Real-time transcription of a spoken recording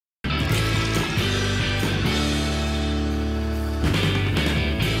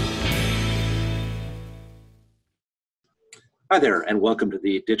Hi there, and welcome to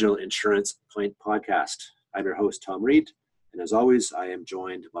the Digital Insurance Point podcast. I'm your host, Tom Reed, and as always, I am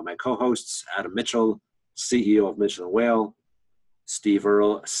joined by my co-hosts, Adam Mitchell, CEO of Mitchell & Whale, Steve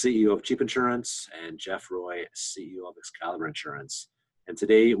Earle, CEO of Cheap Insurance, and Jeff Roy, CEO of Excalibur Insurance. And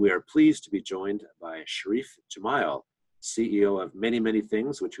today we are pleased to be joined by Sherif Gemayel, CEO of many, many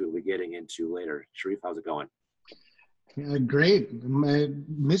things, which we'll be getting into later. Sherif, how's it going? Great. I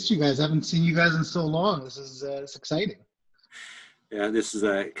missed you guys. I haven't seen you guys in so long. This is it's exciting. Yeah, this is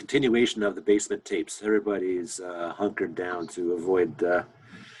a continuation of the basement tapes. Everybody's hunkered down to avoid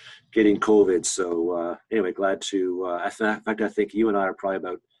getting COVID. So anyway, glad to, in fact, I think you and I are probably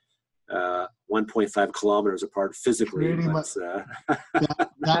about 1.5 kilometers apart physically. Pretty but, much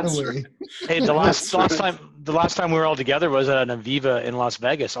that away. Hey, the last time we were all together was at an Aviva in Las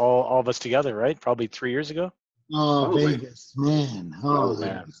Vegas, all of us together, right? Probably 3 years ago. Oh, Vegas, man. Oh,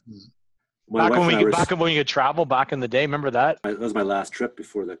 man. Back when we could travel back in the day, remember that? That was my last trip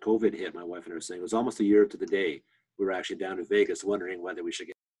before the COVID hit. My wife and I were saying it was almost a year to the day. We were actually down to Vegas, wondering whether we should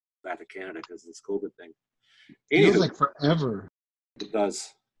get back to Canada because of this COVID thing. It feels like forever. It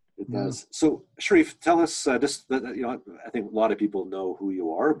does. It does. So, Sherif, tell us I think a lot of people know who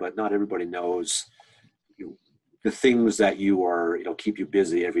you are, but not everybody knows the things that you are, keep you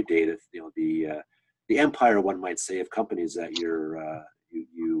busy every day. That the empire, one might say, of companies that you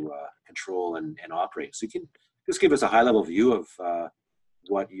control and operate. So you can just give us a high-level view of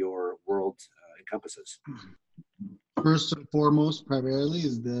what your world encompasses. First and foremost, primarily,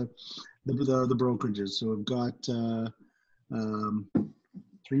 is the brokerages. So we've got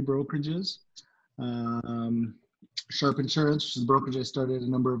 3 brokerages. Sharp Insurance, which is a brokerage I started a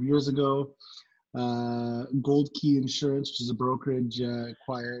number of years ago. Gold Key Insurance, which is a brokerage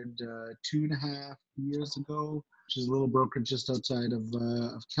acquired 2.5 years ago, which is a little brokerage just outside of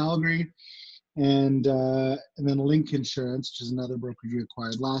Calgary, and then Link Insurance, which is another brokerage we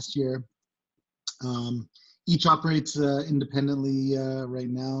acquired last year. Each operates independently right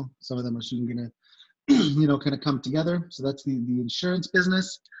now. Some of them are soon going to, kind of come together. So that's the insurance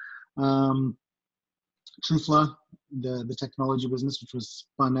business. Trufla, the technology business, which was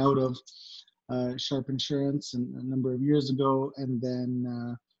spun out of Sharp Insurance a number of years ago, and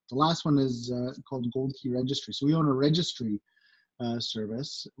then the last one is called Gold Key Registry. So we own a registry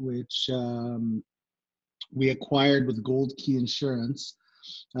service, which we acquired with Gold Key Insurance.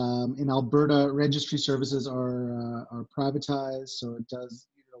 In Alberta, registry services are privatized, so it does.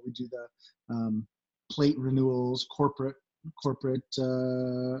 We do the plate renewals, corporate,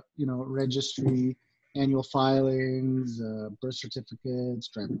 registry, annual filings, birth certificates,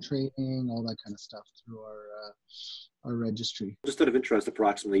 driver training, all that kind of stuff through our registry. Just out of interest,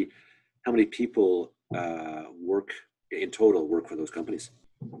 approximately how many people work for those companies?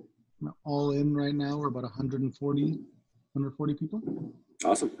 All in right now, we're about 140 people.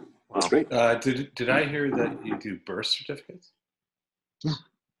 Awesome. That's great. Did I hear that you do birth certificates? Yeah.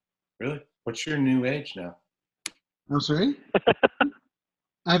 Really? What's your new age now? I'm sorry?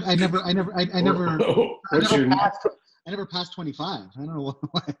 I never passed 25. I don't know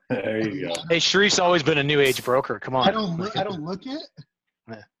why. There you go. Hey, Sherif's always been a new age broker. Come on. I don't look it.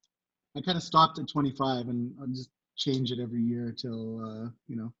 Yeah. I kind of stopped at 25, and I'll just change it every year till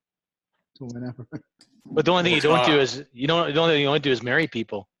till whenever. But the only thing you don't do is marry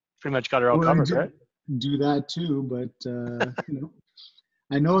people. Pretty much got it all covered, right? Do that too, but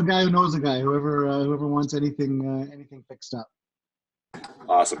I know a guy who knows a guy. Whoever wants anything fixed up.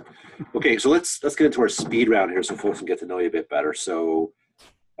 Awesome. Okay, so let's get into our speed round here so folks can get to know you a bit better. So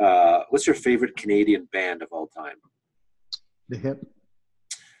what's your favorite Canadian band of all time? The Hip.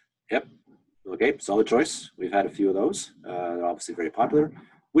 Hip. Okay, solid choice. We've had a few of those. They're obviously very popular.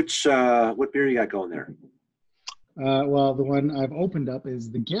 What beer you got going there? Well, the one I've opened up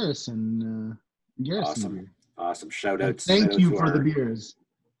is the Garrison. Awesome. Beer. Awesome. Shout out. Thank you for the beers.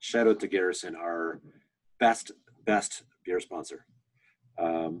 Shout out to Garrison, our best beer sponsor.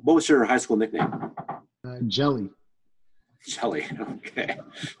 What was your high school nickname? Jelly. Jelly. Okay.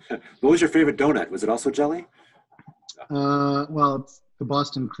 What was your favorite donut? Was it also jelly? Well, it's the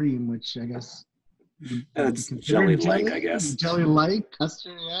Boston cream, which I guess. It's jelly-like, I guess. Jelly-like,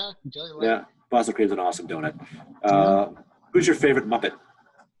 custard, yeah. Jelly-like. Yeah, Boston cream's an awesome donut. Who's your favorite Muppet?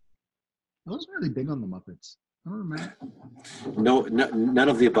 I was really big on the Muppets. I don't remember. No, none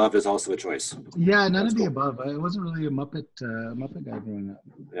of the above is also a choice. Yeah, none of the above. I wasn't really a Muppet guy growing up.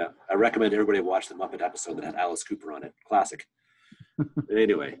 Yeah, I recommend everybody watch the Muppet episode that had Alice Cooper on it. Classic.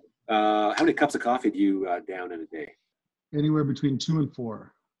 Anyway, how many cups of coffee do you down in a day? Anywhere between 2 and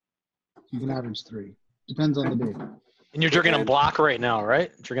 4. You can average 3. Depends on the day. And you're drinking them black right now,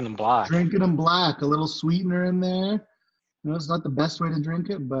 right? Drinking them black. Drinking them black. A little sweetener in there. It's not the best way to drink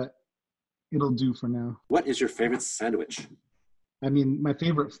it, but it'll do for now. What is your favorite sandwich? I mean, my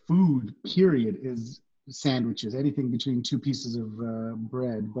favorite food, period, is sandwiches, anything between two pieces of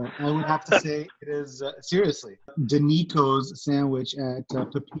bread. But I would have to say it is, seriously, Danico's sandwich at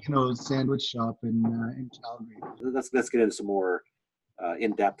Pepino's sandwich shop in Calgary. Let's get into some more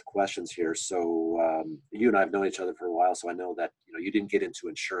in-depth questions here. So you and I have known each other for a while, so I know that you didn't get into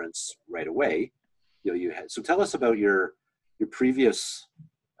insurance right away. So tell us about your previous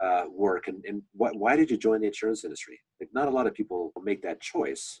work and why did you join the insurance industry? Like, not a lot of people make that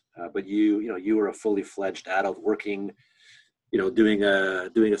choice, but you were a fully fledged adult working, doing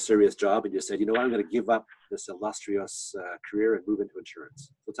a serious job, and you said, I'm going to give up this illustrious career and move into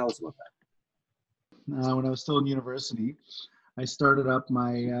insurance. So tell us about that. When I was still in university, I started up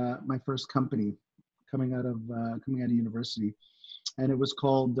my my first company coming out of university, and it was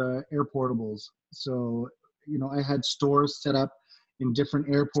called Airportables. So I had stores set up in different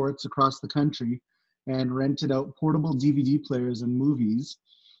airports across the country and rented out portable DVD players and movies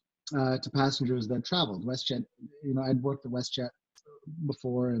to passengers that traveled. WestJet, I'd worked at WestJet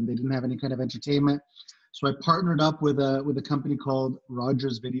before, and they didn't have any kind of entertainment. So I partnered up with a company called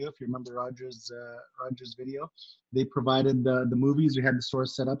Rogers Video. If you remember Rogers Video, they provided the movies. We had the store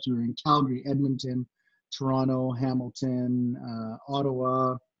set up. So we were in Calgary, Edmonton, Toronto, Hamilton,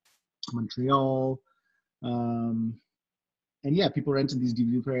 Ottawa, Montreal. And yeah, people rented these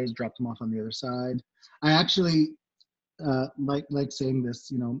DVD players, dropped them off on the other side. I actually like saying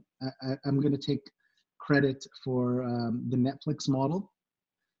this. I'm going to take credit for the Netflix model.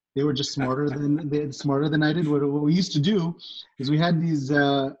 They were just smarter than I did. What we used to do is we had these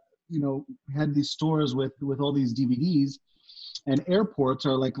stores with all these DVDs, and airports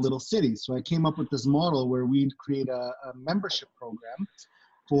are like little cities. So I came up with this model where we'd create a membership program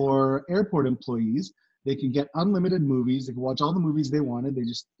for airport employees. They could get unlimited movies. They could watch all the movies they wanted. They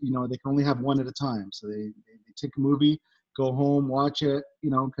just, they can only have one at a time. So they take a movie, go home, watch it,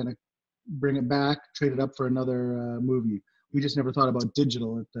 kind of bring it back, trade it up for another movie. We just never thought about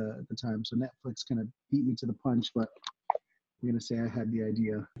digital at the time. So Netflix kind of beat me to the punch, but I'm going to say I had the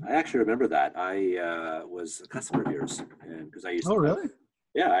idea. I actually remember that. I was a customer of yours, and because I used to. Oh, really?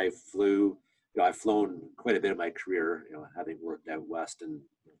 Yeah, I flew. I've flown quite a bit of my career. Having worked out west and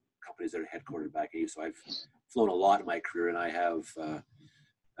companies that are headquartered back east. So I've flown a lot in my career, and I have.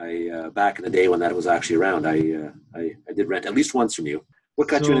 Back in the day when that was actually around, I did rent at least once from you. What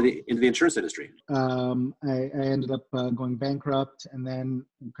got you into the insurance industry? I ended up going bankrupt, and then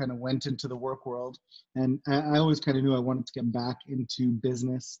kind of went into the work world. And I always kind of knew I wanted to get back into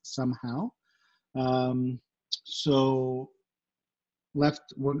business somehow. So left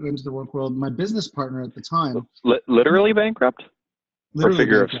into the work world. My business partner at the time. Literally bankrupt? Literally or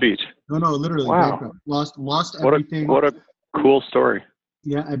figure bankrupt. of speech? No, literally bankrupt. Lost everything. What a cool story.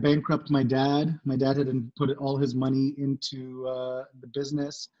 Yeah, I bankrupted my dad. My dad had put all his money into the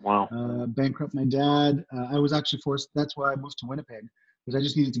business. Wow. Bankrupt my dad. I was actually forced. That's why I moved to Winnipeg, because I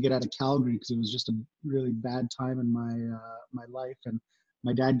just needed to get out of Calgary because it was just a really bad time in my life. And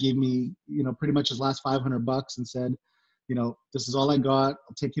my dad gave me, pretty much his last $500 and said, this is all I got.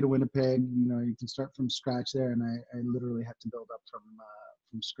 I'll take you to Winnipeg. You can start from scratch there. And I literally had to build up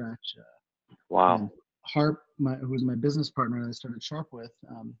from scratch. Wow. And Harp, who was my business partner that I started Sharp with,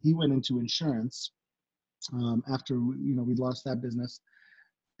 he went into insurance after we'd lost that business,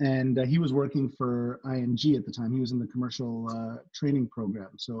 and he was working for ING at the time. He was in the commercial training program,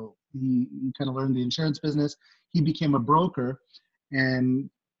 so he kind of learned the insurance business. He became a broker, and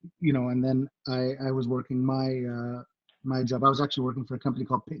and then I was working my job. I was actually working for a company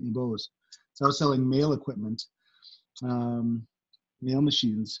called Pitney Bowes, so I was selling mail equipment, mail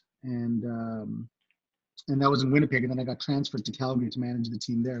machines, and that was in Winnipeg, and then I got transferred to Calgary to manage the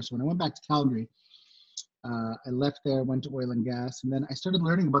team there. So when I went back to Calgary, I left there, went to oil and gas, and then I started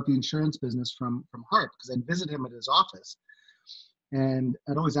learning about the insurance business from Harp, because I'd visit him at his office, and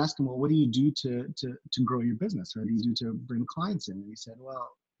I'd always ask him, well, what do you do to grow your business? Or what do you do to bring clients in? And he said, well,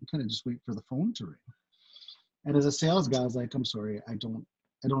 you kind of just wait for the phone to ring. And as a sales guy, I was like, I'm sorry, I don't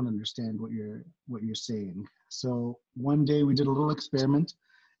understand what you're saying. So one day we did a little experiment.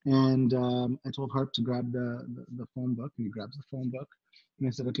 And I told Harp to grab the phone book, and he grabs the phone book. And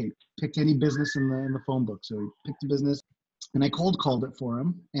I said, okay, pick any business in the phone book. So he picked a business, and I cold called it for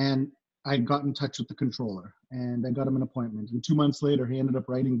him. And I got in touch with the controller, and I got him an appointment. And 2 months later, he ended up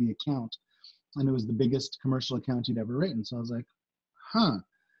writing the account, and it was the biggest commercial account he'd ever written. So I was like,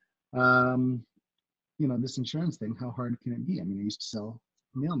 this insurance thing, how hard can it be? I mean, I used to sell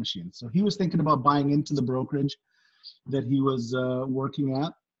mail machines. So he was thinking about buying into the brokerage that he was working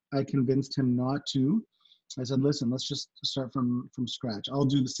at. I convinced him not to. I said, listen, let's just start from scratch. I'll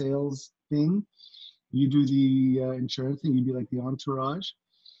do the sales thing. You do the insurance thing. You be like the entourage.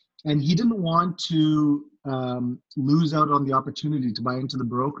 And he didn't want to lose out on the opportunity to buy into the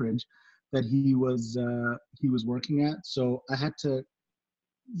brokerage that he was working at. So I had to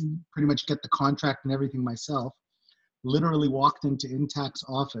pretty much get the contract and everything myself. Literally walked into Intact's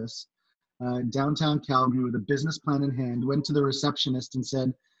office, downtown Calgary, with a business plan in hand, went to the receptionist and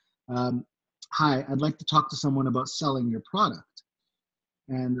said, hi, I'd like to talk to someone about selling your product.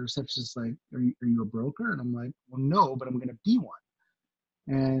 And the receptionist's like, are you a broker? And I'm like, well, no, but I'm going to be one.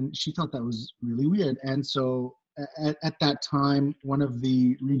 And she thought that was really weird. And so at that time, one of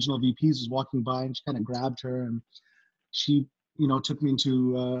the regional VPs was walking by, and she kind of grabbed her, and she, took me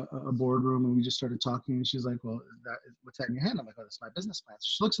into a boardroom, and we just started talking. And she's like, well, what's that in your hand? I'm like, oh, that's my business plan. So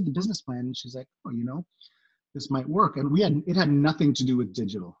she looks at the business plan, and she's like, oh, this might work. And it had nothing to do with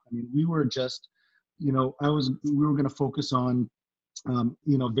digital. I mean, we were just, we were going to focus on,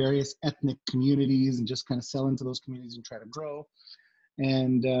 various ethnic communities and just kind of sell into those communities and try to grow.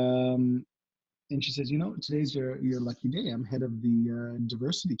 And she says, today's your lucky day. I'm head of the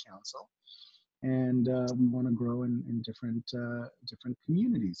diversity council, and we want to grow in different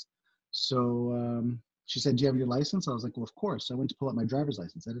communities. So she said, do you have your license? I was like, well, of course. So I went to pull out my driver's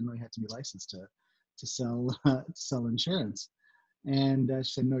license. I didn't know you had to be licensed to sell insurance. And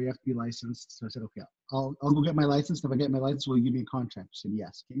she said, no, you have to be licensed. So I said, okay, I'll go get my license. If I get my license, will you give me a contract? She said,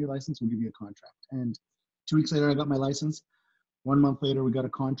 yes, get your license, we'll give you a contract. And 2 weeks later, I got my license. 1 month later, we got a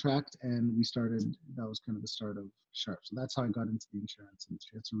contract, and we started. That was kind of the start of Sharp. So that's how I got into the insurance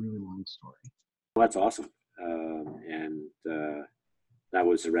industry. It's a really long story. Well, that's awesome. And that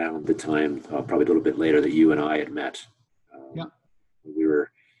was around the time, probably a little bit later, that you and I had met. Yeah. We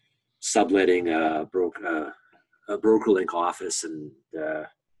were subletting a BrokerLink office, and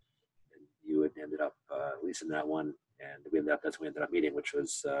you had ended up leasing that one, and that's when we ended up meeting, which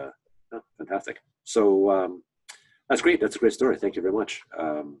was fantastic. So that's great. That's a great story. Thank you very much.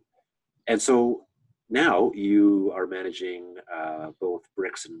 And so now you are managing both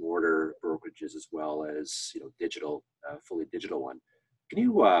bricks and mortar brokerages as well as digital, fully digital one. Can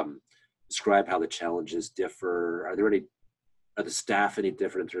you describe how the challenges differ? Are the staff any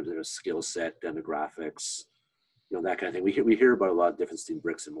different in terms of their skill set, demographics, that kind of thing? We hear about a lot of difference between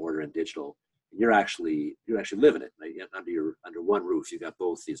bricks and mortar and digital. And you're actually living it, right? Under one roof. You got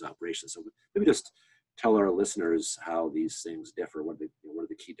both these operations. So maybe just tell our listeners how these things differ. What are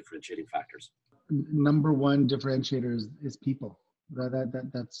the key differentiating factors? Number one differentiator is people.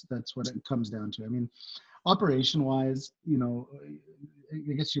 That's what it comes down to. I mean, operation wise,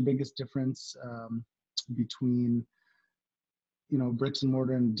 I guess your biggest difference between bricks and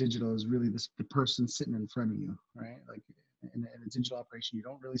mortar and digital is really the person sitting in front of you, right? Like in a digital operation, you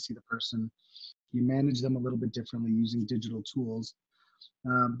don't really see the person. You manage them a little bit differently using digital tools.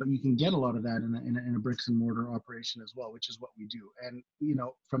 But you can get a lot of that in a bricks and mortar operation as well, which is what we do. And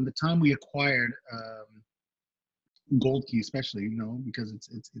from the time we acquired Gold Key, especially, because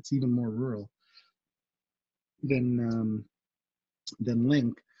it's even more rural than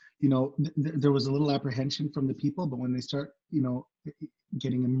Link. There was a little apprehension from the people, but when they start,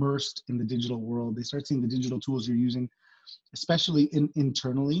 getting immersed in the digital world, they start seeing the digital tools you're using, especially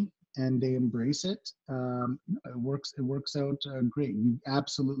internally, and they embrace it. It works out great. You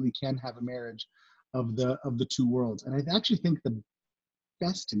absolutely can have a marriage of the two worlds. And I actually think the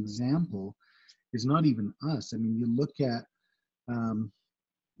best example is not even us. I mean, you look at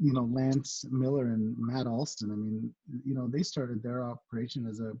Lance Miller and Matt Alston. I mean, they started their operation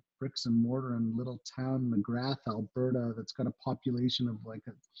as a bricks and mortar in little town McGrath, Alberta, that's got a population of like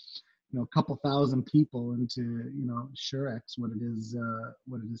a couple thousand people, into Surex, what it is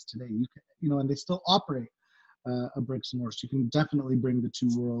today. And they still operate a bricks and mortar. So you can definitely bring the two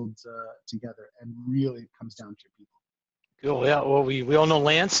worlds together, and really it comes down to your people. Cool. Yeah. Well, we all know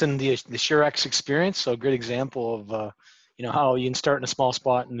Lance and the Surex experience. So a great example of how you can start in a small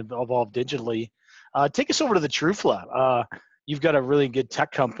spot and evolve digitally. Take us over to the Trufla. You've got a really good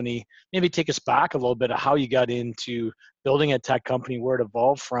tech company. Maybe take us back a little bit of how you got into building a tech company, where it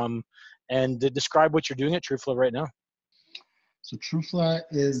evolved from, and describe what you're doing at Trufla right now. So Trufla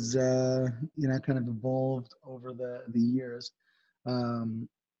is, kind of evolved over the years.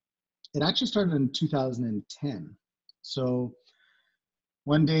 It actually started in 2010. So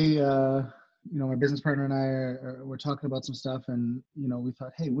one day, my business partner and I were talking about some stuff, and, we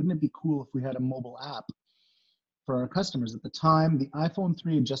thought, hey, wouldn't it be cool if we had a mobile app for our customers? At the time, the iPhone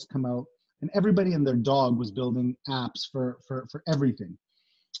 3 had just come out, and everybody and their dog was building apps for everything.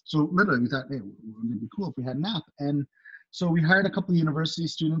 So literally we thought, hey, wouldn't it be cool if we had an app? And so we hired a couple of university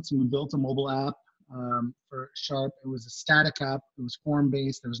students, and we built a mobile app For Sharp, it was a static app. It was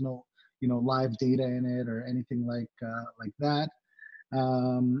form-based. There was no, live data in it or anything like that.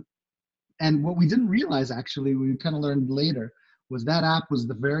 And what we didn't realize, actually, we kind of learned later, was that app was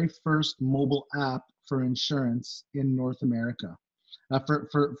the very first mobile app for insurance in North America,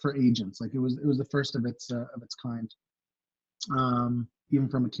 for agents. Like it was the first of its kind, even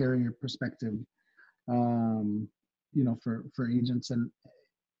from a carrier perspective, for agents. And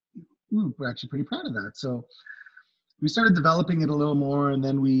we're actually pretty proud of that. So we started developing it a little more, and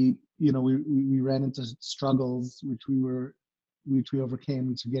then we ran into struggles, which we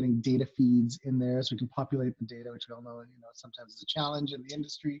overcame, to getting data feeds in there so we can populate the data, which we all know, sometimes is a challenge in the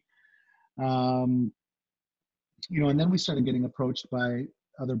industry. And then we started getting approached by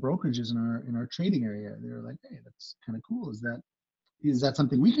other brokerages in our trading area. They were like, "Hey, that's kind of cool. Is that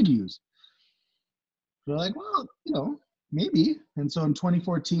something we could use?" We're like, "Well, maybe." And so in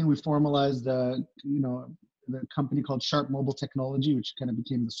 2014, we formalized, the company called Trufla Technology, which kind of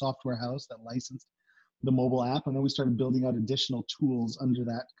became the software house that licensed the mobile app. And then we started building out additional tools under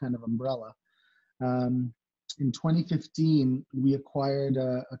that kind of umbrella. In 2015, we acquired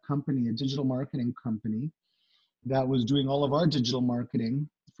a digital marketing company that was doing all of our digital marketing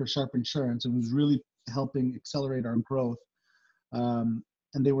for Sharp Insurance and was really helping accelerate our growth. And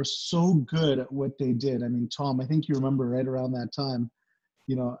they were so good at what they did. I mean, Tom, I think you remember right around that time,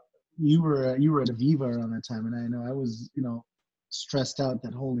 you were at Aviva around that time. And I know I was, stressed out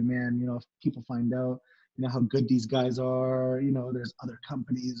that, holy man, if people find out, how good these guys are, there's other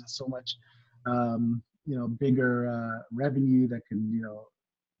companies and so much, bigger revenue that can,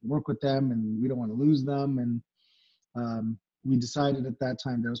 work with them, and we don't want to lose them. And we decided at that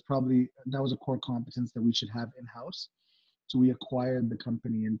time that was a core competence that we should have in-house. So we acquired the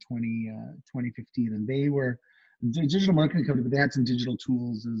company in 2015, and they were a digital marketing company, but they had some digital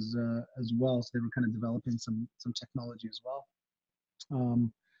tools as well. So they were kind of developing some technology as well.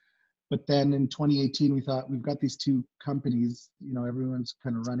 But then in 2018, we thought, we've got these two companies, everyone's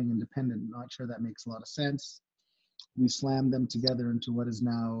kind of running independent. Not sure that makes a lot of sense. We slammed them together into what is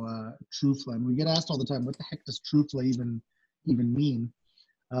now Trufla. And we get asked all the time, what the heck does Trufla even mean?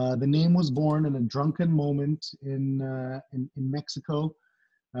 The name was born in a drunken moment in Mexico,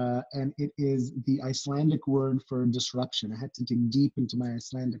 and it is the Icelandic word for disruption. I had to dig deep into my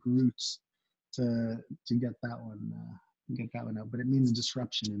Icelandic roots to get that one out, but it means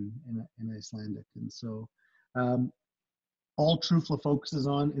disruption in Icelandic. And so all Trufla focuses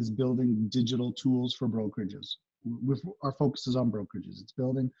on is building digital tools for brokerages. Our focus is on brokerages. It's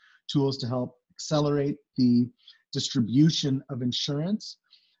building tools to help accelerate the distribution of insurance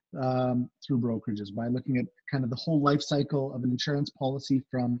through brokerages by looking at kind of the whole life cycle of an insurance policy,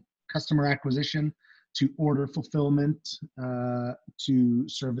 from customer acquisition to order fulfillment to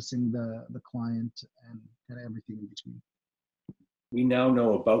servicing the client, and kind of everything in between. We now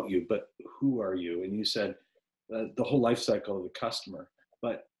know about you, but who are you? And you said the whole life cycle of the customer,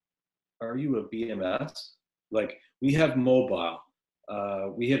 but are you a BMS? Like, we have mobile,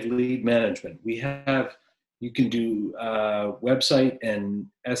 we have lead management, you can do website and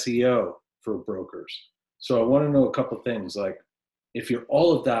SEO for brokers. So I want to know a couple of things, like, if you're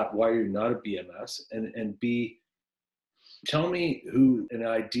all of that, why you're not a BMS, and B, tell me who an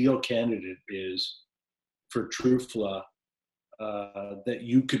ideal candidate is for Trufla that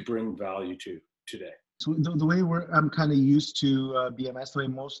you could bring value to today. So the way I'm kind of used to BMS, the way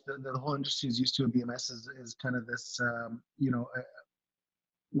the whole industry is used to a BMS is kind of this,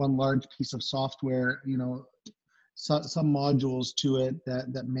 one large piece of software, some modules to it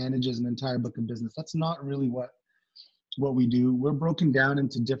that manages an entire book of business. That's not really what we do. We're broken down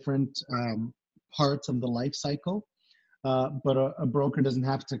into different parts of the life cycle, but a broker doesn't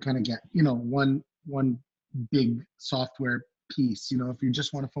have to kind of get, one big software piece. If you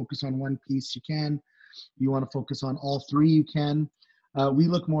just want to focus on one piece, you can. You want to focus on all three, you can. We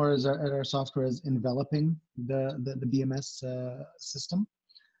look more at our software as enveloping the BMS system.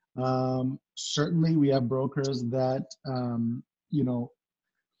 Certainly we have brokers that,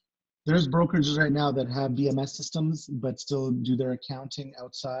 there's brokerages right now that have BMS systems, but still do their accounting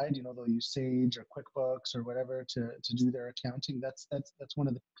outside. They'll use Sage or QuickBooks or whatever to do their accounting. That's one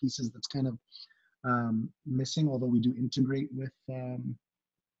of the pieces that's kind of missing, although we do integrate with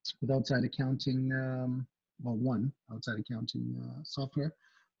outside accounting, one outside accounting software.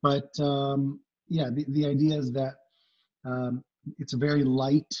 But the idea is that it's a very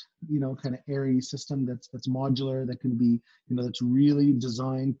light, kind of airy system that's modular, that can be, that's really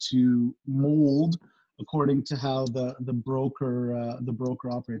designed to mold according to how the broker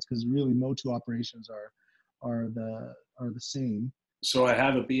operates, because really no two operations are the same. So I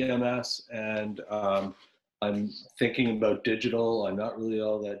have a BMS, and I'm thinking about digital. I'm not really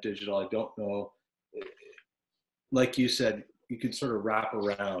all that digital. I don't know. Like you said, you can sort of wrap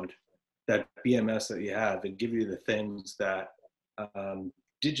around that BMS that you have and give you the things that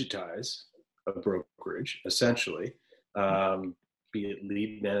digitize a brokerage, essentially, be it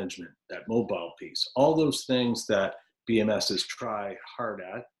lead management, that mobile piece, all those things that BMSs try hard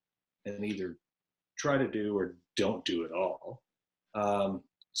at and either try to do or don't do at all.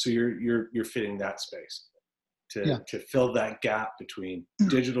 So you're fitting that space to fill that gap between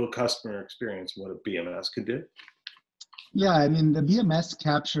digital customer experience and what a BMS could do. Yeah, I mean, the BMS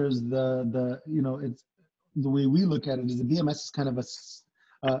captures it's the way we look at it is the BMS is kind of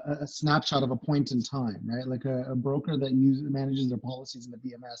a snapshot of a point in time, right? Like a broker that manages their policies in the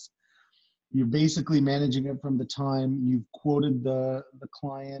BMS. You're basically managing it from the time you've quoted the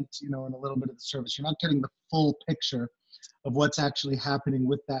client, and a little bit of the service. You're not getting the full picture of what's actually happening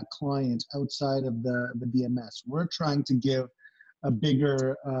with that client outside of the BMS. We're trying to give a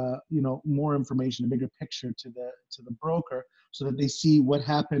bigger, more information, a bigger picture to the broker, so that they see what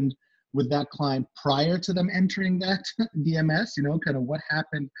happened with that client prior to them entering that BMS. Kind of what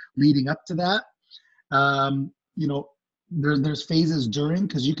happened leading up to that. There's phases during,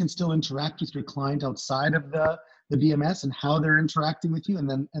 because you can still interact with your client outside of the BMS and how they're interacting with you, and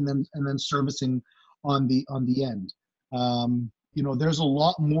then servicing on the end. There's a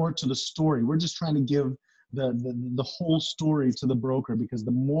lot more to the story. We're just trying to give the whole story to the broker, because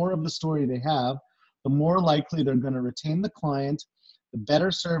the more of the story they have, the more likely they're going to retain the client, the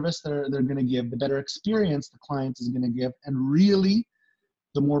better service they're going to give, the better experience the client is going to give, and really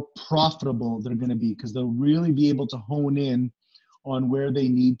the more profitable they're going to be, because they'll really be able to hone in on where they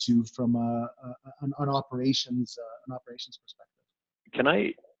need to from an operations perspective. Can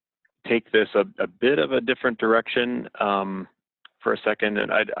I take this a bit of a different direction for a second?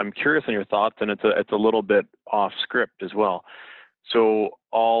 And I'm curious on your thoughts, and it's a little bit off script as well. So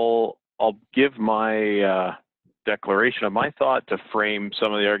I'll give my declaration of my thought to frame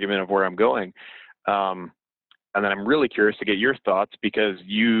some of the argument of where I'm going. And then I'm really curious to get your thoughts, because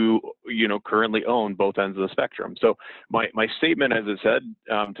you currently own both ends of the spectrum. So my statement, as it said,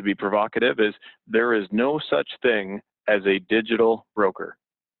 to be provocative, is there is no such thing as a digital broker.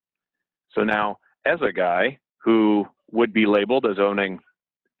 So now, as a guy who would be labeled as owning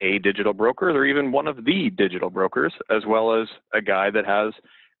a digital broker, or even one of the digital brokers, as well as a guy that has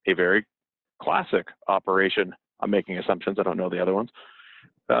a very classic operation, I'm making assumptions, I don't know the other ones.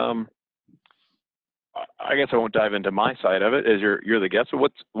 I guess I won't dive into my side of it, as you're the guest. So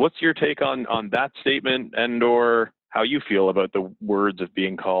what's your take on that statement, and or how you feel about the words of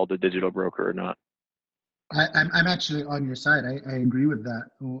being called a digital broker or not? I'm actually on your side. I agree with that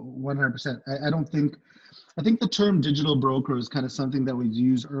 100%. I think the term digital broker is kind of something that was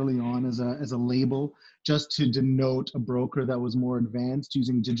used early on as a label, just to denote a broker that was more advanced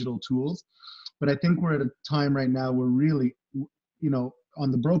using digital tools. But I think we're at a time right now where really, on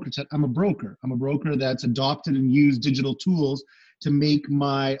the brokerage side, I'm a broker. I'm a broker that's adopted and used digital tools to make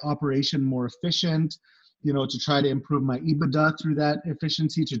my operation more efficient, to try to improve my EBITDA through that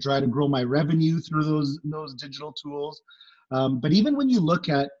efficiency, to try to grow my revenue through those digital tools. But even when you look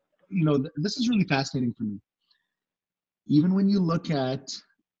at, this is really fascinating for me. Even when you look at,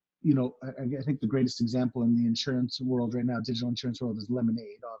 I think the greatest example in the insurance world right now, digital insurance world, is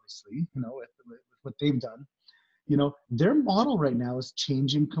Lemonade, obviously, with what they've done. Their model right now is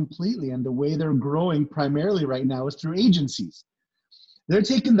changing completely. And the way they're growing primarily right now is through agencies. They're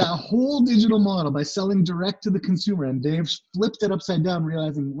taking that whole digital model by selling direct to the consumer, and they've flipped it upside down,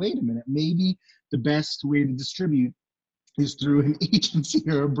 realizing, wait a minute, maybe the best way to distribute is through an agency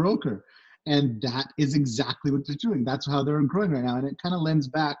or a broker. And that is exactly what they're doing. That's how they're growing right now. And it kind of lends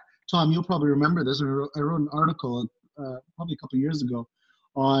back, Tom, you'll probably remember this. I wrote an article probably a couple of years ago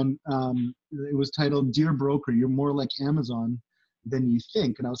on, it was titled, "Dear Broker, You're More Like Amazon Than You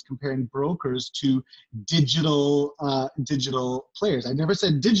Think." And I was comparing brokers to digital players. I never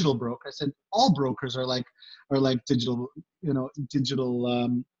said digital broker. I said all brokers are like digital,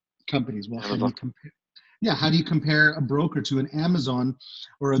 digital companies. Well, how do you compare? Yeah, how do you compare a broker to an Amazon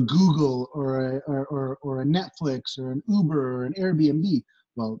or a Google or a Netflix or an Uber or an Airbnb?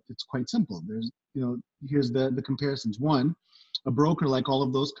 Well, it's quite simple. There's, here's the comparisons. One, a broker, like all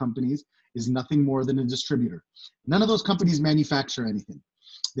of those companies, is nothing more than a distributor. None of those companies manufacture anything.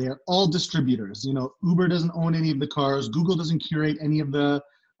 They are all distributors. Uber doesn't own any of the cars. Google doesn't curate any of the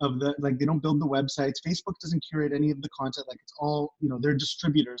like, they don't build the websites. Facebook doesn't curate any of the content. Like, it's all, they're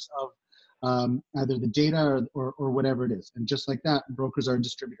distributors either the data or whatever it is. And just like that, brokers are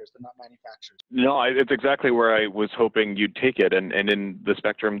distributors, they're not manufacturers. No, it's exactly where I was hoping you'd take it. And in the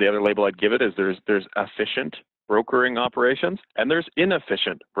spectrum, the other label I'd give it is there's efficient brokering operations and there's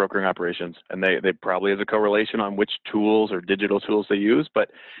inefficient brokering operations. And they probably has a correlation on which tools or digital tools they use. But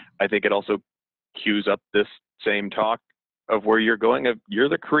I think it also cues up this same talk of where you're going. You're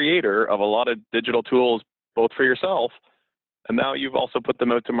the creator of a lot of digital tools, both for yourself, and now you've also put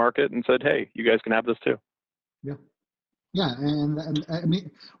them out to market and said, hey, you guys can have this too. Yeah. Yeah, and I mean,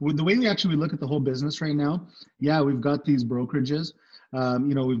 with the way we actually look at the whole business right now, yeah, we've got these brokerages.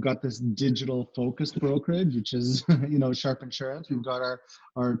 We've got this digital focused brokerage, which is, Sharp Insurance. We've got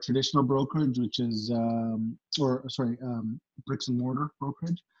our traditional brokerage, which is, bricks and mortar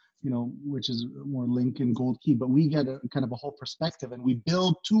brokerage, which is more Link and Gold Key. But we get a kind of a whole perspective, and we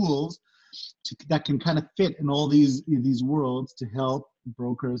build tools that can kind of fit in all these worlds to help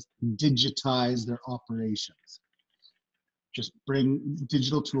brokers digitize their operations. Just bring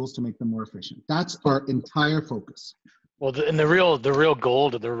digital tools to make them more efficient. That's our entire focus. Well, the real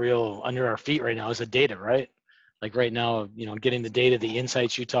gold, the real under our feet right now is the data, right? Like right now, getting the data, the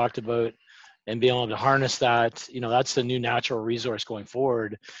insights you talked about, and being able to harness that, that's the new natural resource going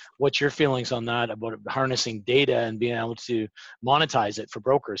forward. What's your feelings on that, about harnessing data and being able to monetize it for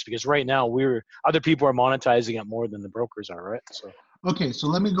brokers? Because right now other people are monetizing it more than the brokers are, right? So. Okay, so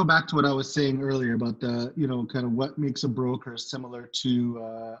let me go back to what I was saying earlier about the, kind of what makes a broker similar to,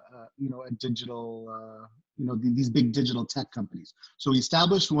 a digital, these big digital tech companies. So we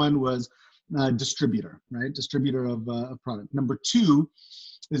established one was distributor, right? Distributor of a product. Number two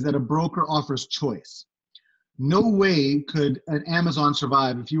is that a broker offers choice. No way could an Amazon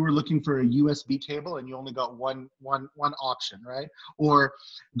survive if you were looking for a USB cable and you only got one option, right? Or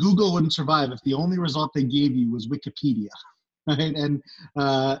Google wouldn't survive if the only result they gave you was Wikipedia. Right, and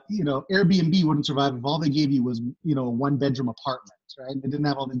Airbnb wouldn't survive if all they gave you was a 1-bedroom apartment, right? They didn't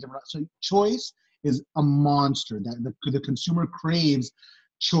have all the different. So choice is a monster that the consumer craves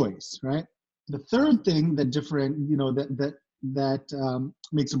choice, right? The third thing that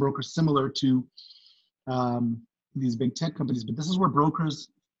makes a broker similar to these big tech companies, but this is where brokers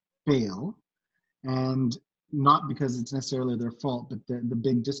fail, and not because it's necessarily their fault, but the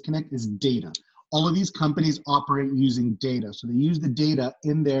big disconnect is data. All of these companies operate using data. So they use the data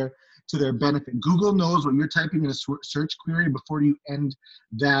to their benefit. Google knows what you're typing in a search query before you end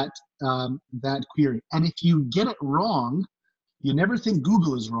that query. And if you get it wrong, you never think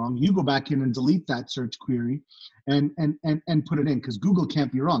Google is wrong. You go back in and delete that search query and put it in, because Google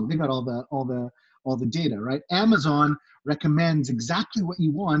can't be wrong. They got all the data, right? Amazon recommends exactly what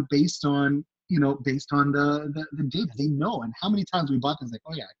you want based on the data. They know. And how many times we bought things like,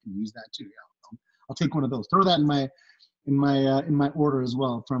 oh yeah, I can use that too. Yeah. I'll take one of those. Throw that in my order as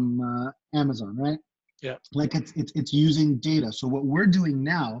well from Amazon, right? Yeah. Like it's using data. So what we're doing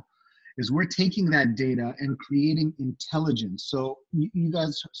now is we're taking that data and creating intelligence. So you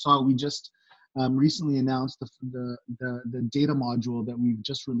guys saw we just recently announced the data module that we've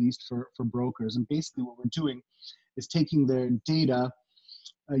just released for brokers. And basically what we're doing is taking their data,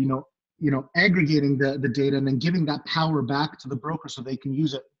 aggregating the data and then giving that power back to the broker so they can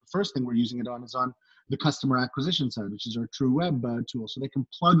use it. The first thing we're using it on is on the customer acquisition side, which is our truWeb tool. So they can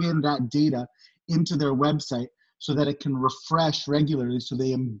plug in that data into their website so that it can refresh regularly. So they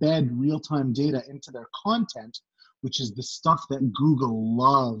embed real-time data into their content, which is the stuff that Google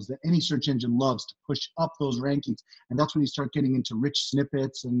loves, that any search engine loves, to push up those rankings. And that's when you start getting into rich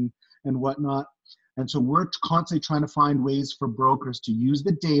snippets and whatnot. And so we're constantly trying to find ways for brokers to use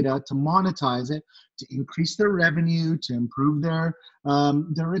the data, to monetize it, to increase their revenue, to improve their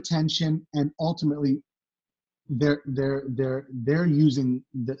retention, and ultimately they're using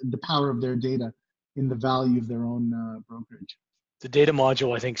the power of their data in the value of their own brokerage. The data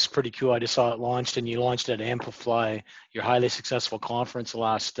module, I think, is pretty cool. I just saw it launched, and you launched it at Amplify, your highly successful conference the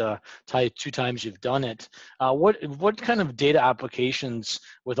last 2 times you've done it. What kind of data applications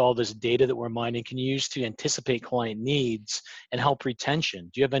with all this data that we're mining can you use to anticipate client needs and help retention?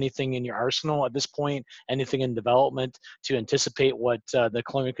 Do you have anything in your arsenal at this point, anything in development to anticipate what the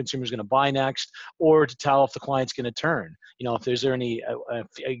client consumer is going to buy next, or to tell if the client's going to turn? If there's any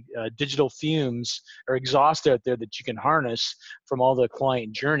digital fumes or exhaust out there that you can harness from all the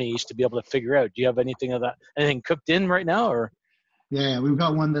client journeys to be able to figure out. Do you have anything of that, anything cooked in right now, or? Yeah, we've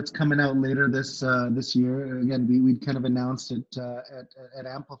got one that's coming out later this year. Again, we kind of announced it at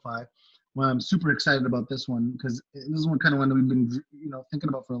Amplify. Well, I'm super excited about this one because this is one kind of one that we've been thinking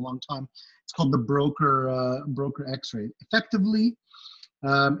about for a long time. It's called the broker X-ray. Effectively,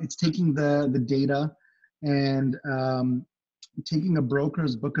 it's taking the data and taking a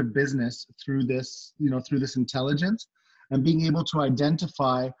broker's book of business through this, through this intelligence, and being able to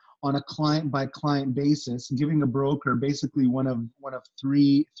identify on a client by client basis, giving a broker basically one of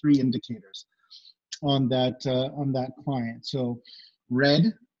three indicators on that client. So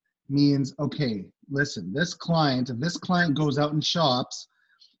red means, okay, listen, if this client goes out and shops,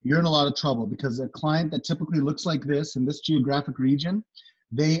 you're in a lot of trouble, because a client that typically looks like this in this geographic region,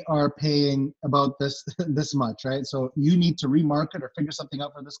 they are paying about this much, right? So you need to remarket or figure something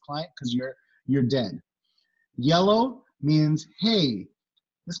out for this client, because you're dead. Yellow means, hey,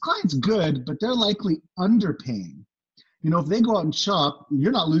 this client's good, but they're likely underpaying. If they go out and shop,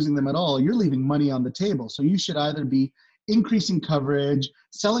 you're not losing them at all. You're leaving money on the table. So you should either be increasing coverage,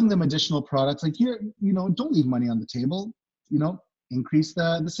 selling them additional products. Like, don't leave money on the table. Increase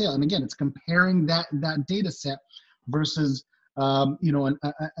the sale. And again, it's comparing that data set versus an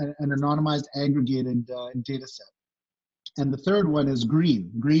anonymized aggregated data set. And the third one is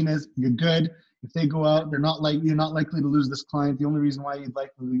green. Green is you're good. If they go out, you're not likely to lose this client. The only reason why you'd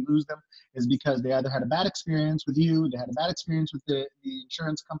likely lose them is because they either had a bad experience with you, they had a bad experience with the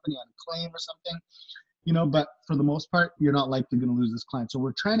insurance company on a claim or something, but for the most part, you're not likely going to lose this client. So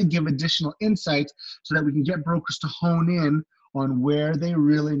we're trying to give additional insights so that we can get brokers to hone in on where they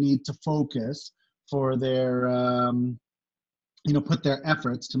really need to focus for their, put their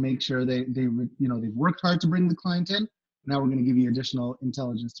efforts to make sure they've worked hard to bring the client in. Now we're going to give you additional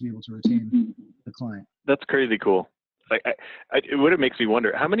intelligence to be able to retain the client. That's crazy cool. What it makes me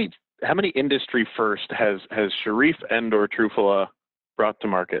wonder, how many industry first has Sherif and/or Trufla brought to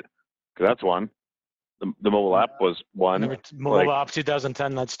market? Because that's one. The mobile app was one. Mobile app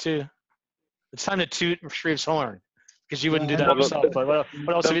 2010. That's two. It's time to toot Sherif's horn, because you wouldn't do that yourself. But what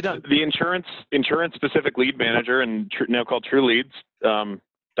else have you done? The insurance specific lead manager, and now called truLeads.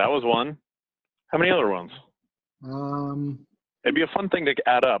 That was one. How many other ones? It'd be a fun thing to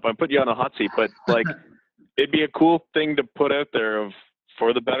add up. I put you on a hot seat, but it'd be a cool thing to put out there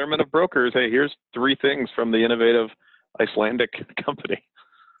for the betterment of brokers. Hey, here's 3 things from the innovative Icelandic company.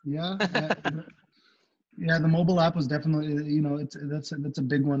 Yeah, yeah. The mobile app was definitely, that's a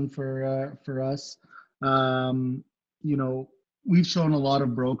big one for us. We've shown a lot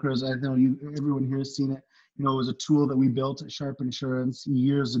of brokers. I know everyone here has seen it. It was a tool that we built at Sharp Insurance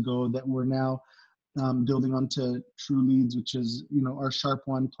years ago that we're now building onto truLeads, which is, our Sharp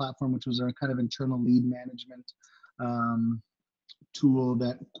One platform, which was our kind of internal lead management tool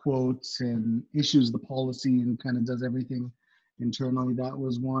that quotes and issues the policy and kind of does everything internally. That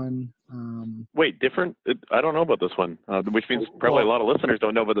was one. Wait, different? I don't know about this one, which means probably a lot of listeners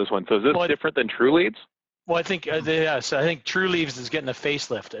don't know about this one. So is this different than truLeads? Well, I think, yes, I think truLeads is getting a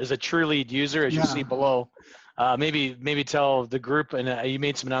facelift. As a truLead user, as you see below, maybe tell the group, and you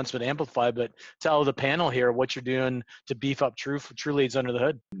made some announcement to Amplify, but tell the panel here what you're doing to beef up truLeads under the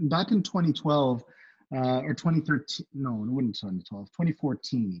hood. Back in 2012 or 2013, no, it wasn't 2012,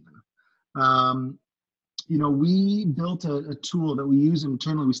 2014 even. We built a tool that we use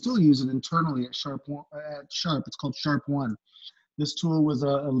internally. We still use it internally at Sharp. It's called Sharp One. This tool was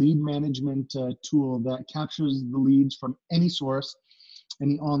a lead management tool that captures the leads from any source,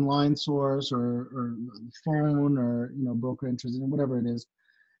 any online source or phone or broker interest, whatever it is.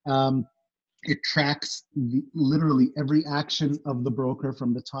 It tracks literally every action of the broker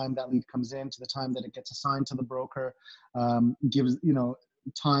from the time that lead comes in to the time that it gets assigned to the broker. Gives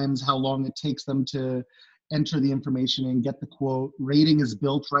times, how long it takes them to enter the information and get the quote. Rating is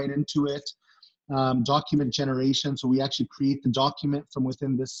built right into it. Document generation, so we actually create the document from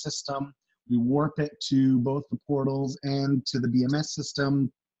within this system. We warp it to both the portals and to the BMS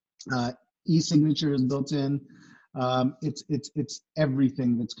system. E-signature is built in. It's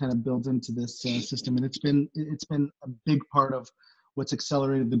everything that's kind of built into this system, and it's been a big part of what's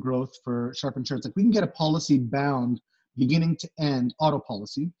accelerated the growth for Sharp Insurance. Like, we can get a policy bound beginning to end, auto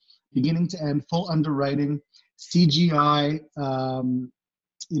policy, beginning to end, full underwriting, CGI.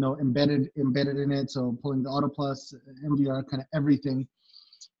 Embedded in it, so pulling the Auto Plus, MDR, kind of everything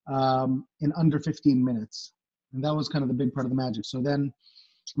in under 15 minutes. And that was kind of the big part of the magic. So then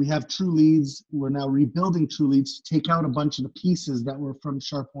we have truLeads. We're now rebuilding truLeads to take out a bunch of the pieces that were from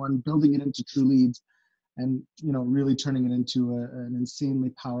Sharp One, building it into truLeads, and really turning it into an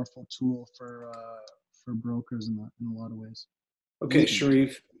insanely powerful tool for brokers in a lot of ways. Okay,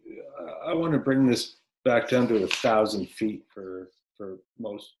 Sherif, I want to bring this back down to 1,000 feet for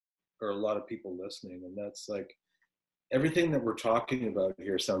most or a lot of people listening, and that's like, everything that we're talking about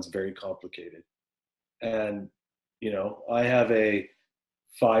here sounds very complicated. And I have a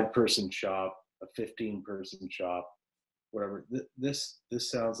 5-person shop, a 15-person shop, whatever. This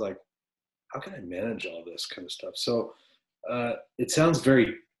sounds like, how can I manage all this kind of stuff? So it sounds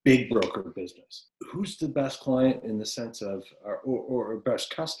very big broker business. Who's the best client in the sense of, or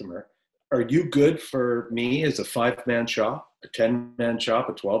best customer? Are you good for me as a 5-man shop, a 10-man shop,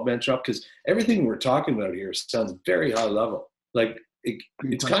 a 12-man shop? Because everything we're talking about here sounds very high level. Like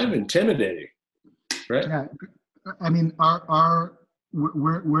it's kind of intimidating, right? Yeah, I mean,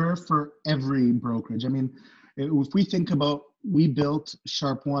 we're for every brokerage. I mean, if we think about, we built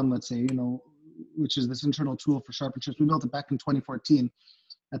Sharp One, let's say, which is this internal tool for Sharp Insurance. We built it back in 2014.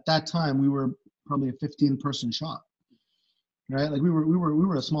 At that time, we were probably a 15-person shop, right? Like we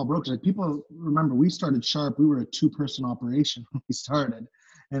were a small brokerage. Like people remember, we started Sharp. We were a 2-person operation when we started,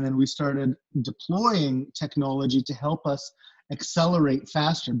 and then we started deploying technology to help us accelerate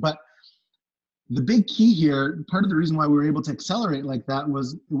faster. But the big key here, part of the reason why we were able to accelerate like that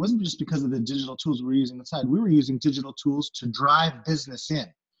was, it wasn't just because of the digital tools we were using inside. We were using digital tools to drive business in.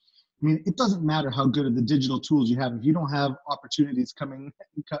 I mean, it doesn't matter how good are the digital tools you have. If you don't have opportunities coming,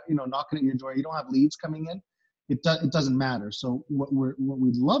 knocking at your door, you don't have leads coming in, it doesn't matter. So what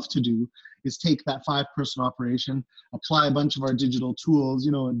we'd love to do is take that 5-person operation, apply a bunch of our digital tools,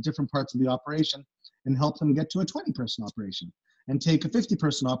 in different parts of the operation, and help them get to a 20-person operation. And take a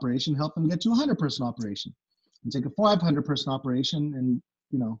 50-person operation, help them get to a 100-person operation, and take a 500-person operation, and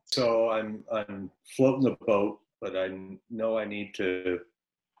So I'm floating the boat, but I know I need to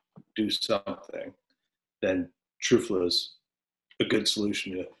do something. Then Trufla is a good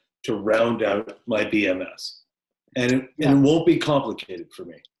solution to round out my BMS, and it won't be complicated for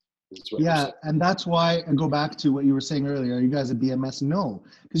me. Yeah, and that's why I go back to what you were saying earlier. Are you guys a BMS? No,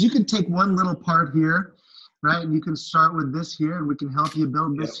 because you can take one little part here, right? And you can start with this here, and we can help you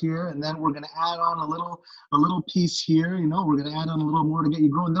build this here, and then we're going to add on a little piece here. We're going to add on a little more to get you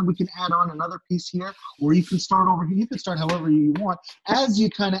growing. Then we can add on another piece here, or you can start over here. You can start however you want. As you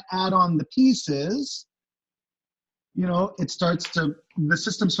kind of add on the pieces, the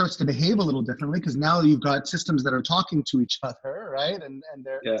system starts to behave a little differently, because now you've got systems that are talking to each other, right? And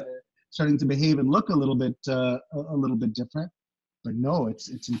they're starting to behave and look a little bit different. But no,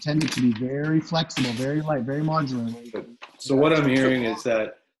 it's intended to be very flexible, very light, very modular. So what I'm hearing is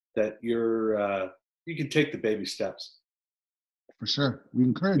that you can take the baby steps. For sure, we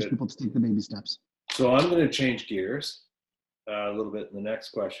encourage people to take the baby steps. So I'm going to change gears a little bit. And the next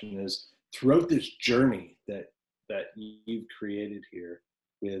question is, throughout this journey that you've created here,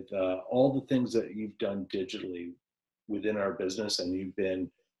 with all the things that you've done digitally within our business, and you've been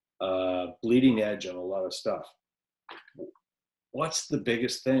bleeding edge on a lot of stuff. What's the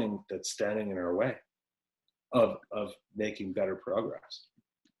biggest thing that's standing in our way of making better progress?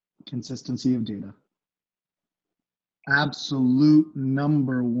 Consistency of data. Absolute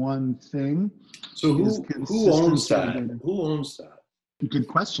number one thing. So who owns that? Who owns that? Good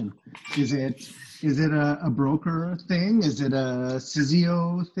question. Is it a broker thing? Is it a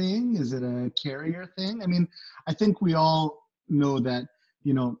CISO thing? Is it a carrier thing? I mean, I think we all know that,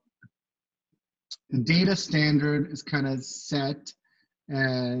 the data standard is kind of set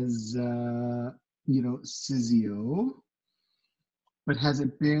as, CISO, but has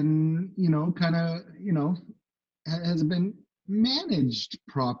it been, has it been managed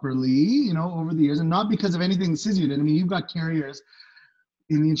properly, over the years? And not because of anything CISO did. I mean, you've got carriers.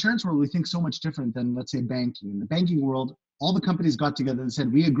 In the insurance world, we think so much different than, let's say, banking. In the banking world, all the companies got together and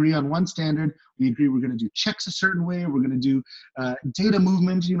said, we agree on one standard. We agree we're going to do checks a certain way. We're going to do data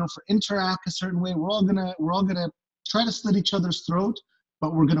movement, for Interact a certain way. We're all gonna try to slit each other's throat,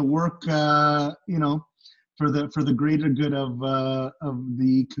 but we're going to work, for the greater good of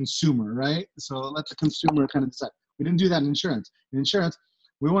the consumer, right? So let the consumer kind of decide. We didn't do that in insurance. In insurance,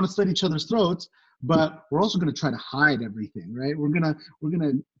 we want to slit each other's throats, but we're also going to try to hide everything, right? We're gonna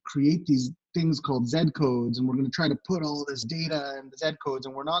create these things called Z codes, and we're going to try to put all this data in the Z codes,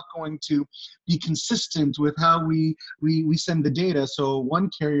 and we're not going to be consistent with how we send the data. So one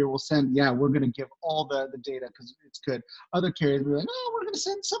carrier will send, we're going to give all the data because it's good. Other carriers will be like, we're going to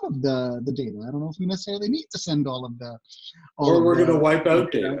send some of the data. I don't know if we necessarily need to send all of the. Or we're going to wipe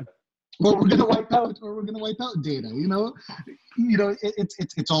out data. Or we're going to wipe out data.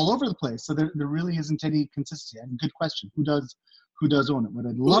 It's all over the place. So there really isn't any consistency. And good question. Who does own it? What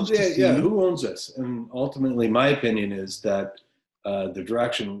I'd love to see. Yeah, who owns this? And ultimately, my opinion is that the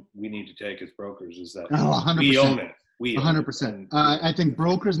direction we need to take as brokers is that we own it. 100%. I think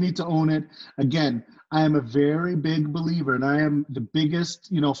brokers need to own it. Again, I am a very big believer, and I am the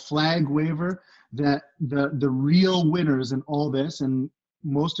biggest, flag waver that the real winners in all this, and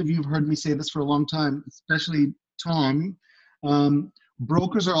most of you have heard me say this for a long time, especially Tom,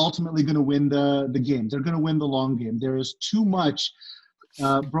 brokers are ultimately going to win the game. They're going to win the long game. There is too much.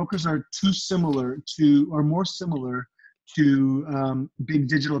 Brokers are more similar to big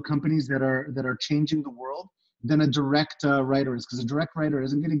digital companies that are changing the world than a direct writer is, because a direct writer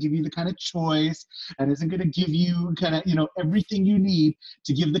isn't going to give you the kind of choice and isn't going to give you kind of, everything you need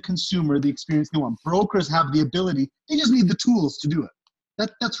to give the consumer the experience they want. Brokers have the ability; they just need the tools to do it.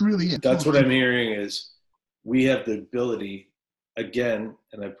 That's really it. That's what I'm hearing is we have the ability, again,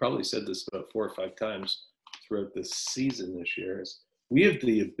 and I've probably said this about 4 or 5 times throughout this season this year, is we have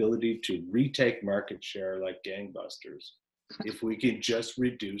the ability to retake market share like gangbusters if we can just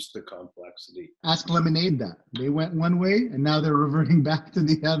reduce the complexity. Ask Lemonade that. They went one way and now they're reverting back to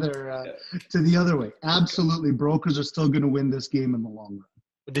the other way. Absolutely. Brokers are still going to win this game in the long run.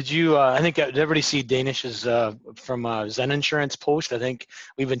 Did you, did everybody see Danish's from Zen Insurance post? I think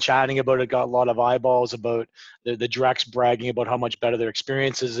we've been chatting about it, got a lot of eyeballs about the directs bragging about how much better their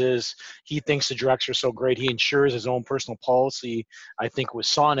experiences is. He thinks the directs are so great. He insures his own personal policy, I think with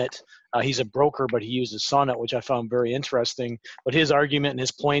Sonnet. He's a broker, but he uses Sonnet, which I found very interesting. But his argument and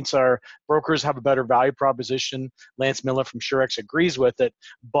his points are brokers have a better value proposition. Lance Miller from Surex agrees with it,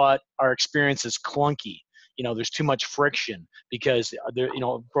 but our experience is clunky. There's too much friction because there,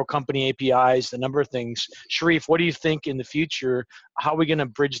 pro company APIs, a number of things. Sherif, what do you think in the future? How are we going to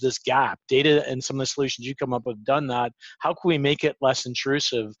bridge this gap? Data and some of the solutions you come up with have done that. How can we make it less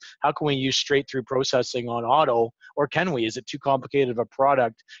intrusive? How can we use straight through processing on auto? Or can we? Is it too complicated of a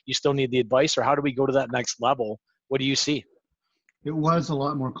product? You still need the advice, or how do we go to that next level? What do you see? It was a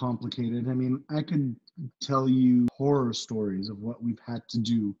lot more complicated. I mean, I could tell you horror stories of what we've had to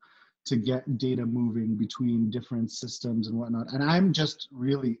do to get data moving between different systems and whatnot. And I'm just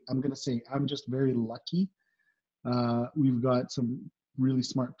very lucky. We've got some really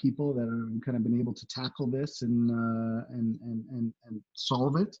smart people that have kind of been able to tackle this and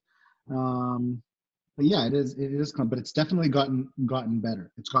solve it. But yeah, it is, but it's definitely gotten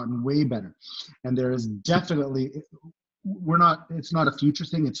better. It's gotten way better. And there is definitely, it's not a future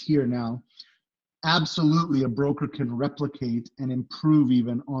thing, it's here now. Absolutely, a broker can replicate and improve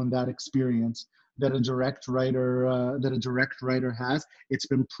even on that experience that a direct writer has. It's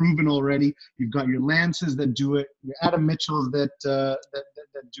been proven already. You've got your Lances that do it, your Adam Mitchells that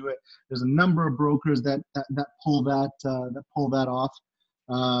do it. There's a number of brokers that pull that off.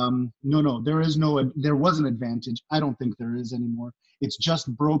 There was an advantage. I don't think there is anymore. It's just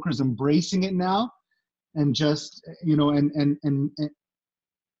brokers embracing it now and just and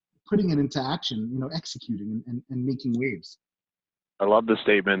putting it into action, executing and making waves. I love the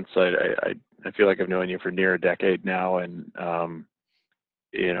statements. I feel like I've known you for near a decade now, and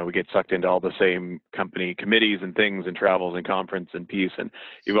we get sucked into all the same company committees and things and travels and conference and piece, and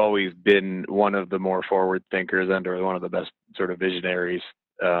you've always been one of the more forward thinkers and/or one of the best sort of visionaries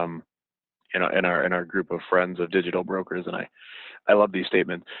in our group of friends of digital brokers, and I love these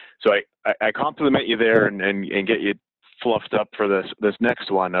statements. So I compliment you there and get you fluffed up for this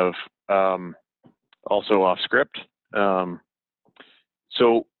next one of also off script.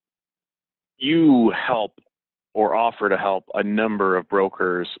 So you help or offer to help a number of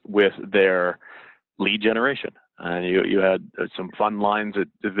brokers with their lead generation, and you had some fun lines that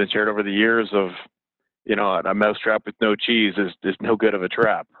have been shared over the years of a mousetrap with no cheese is no good of a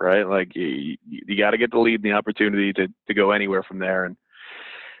trap, right? Like you got to get the lead and the opportunity to go anywhere from there. And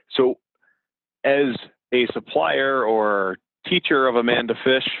so as a supplier or teacher of Amanda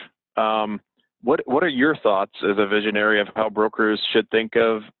Fish, what are your thoughts as a visionary of how brokers should think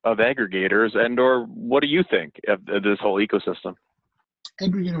of aggregators, and/or what do you think of this whole ecosystem?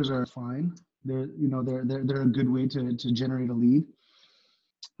 Aggregators are fine. They're a good way to generate a lead.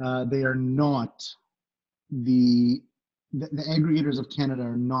 They are not the aggregators of Canada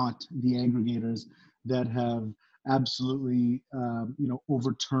are not the aggregators that have absolutely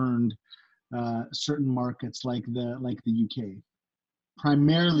overturned certain markets like the UK,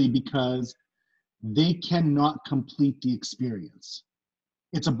 primarily because they cannot complete the experience.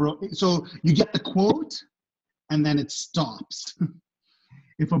 So you get the quote and then it stops.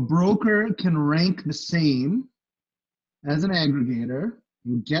 If a broker can rank the same as an aggregator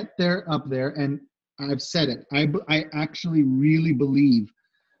and get up there, and I've said it, I actually really believe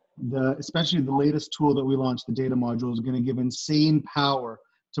especially the latest tool that we launched, the data module, is going to give insane power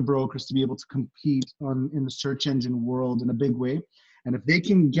to brokers to be able to compete in the search engine world in a big way. And if they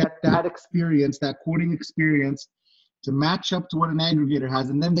can get that experience, that quoting experience, to match up to what an aggregator has,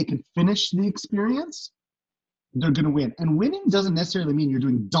 and then they can finish the experience, they're going to win. And winning doesn't necessarily mean you're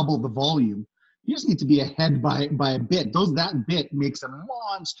doing double the volume. You just need to be ahead by a bit. That bit makes a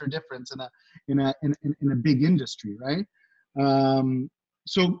monster difference in a big industry, right?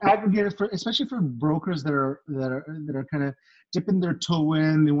 So aggregators, especially for brokers that are kind of dipping their toe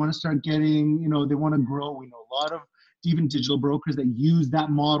in, they want to start getting, they want to grow. We know a lot of even digital brokers that use that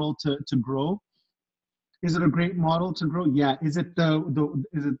model to grow. Is it a great model to grow? Yeah. Is it the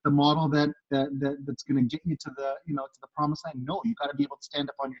model that's going to get you to the to the promised land? No. You got to be able to stand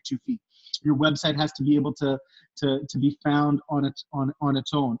up on your 2 feet. Your website has to be able to be found on its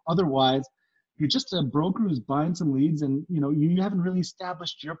own. Otherwise, you're just a broker who's buying some leads, and you haven't really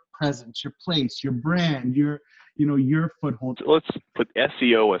established your presence, your place, your brand, your foothold. So let's put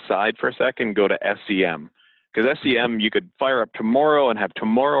SEO aside for a second and go to SEM. Because SEM, you could fire up tomorrow and have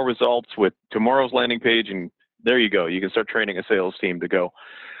tomorrow results with tomorrow's landing page, and there you go. You can start training a sales team to go.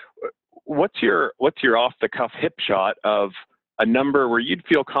 What's your off-the-cuff hip shot of a number where you'd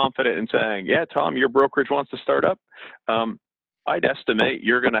feel confident in saying, yeah, Tom, your brokerage wants to start up? I'd estimate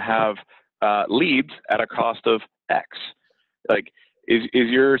you're going to have leads at a cost of X. Like, is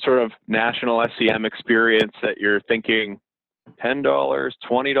your sort of national SEM experience that you're thinking $10, $20,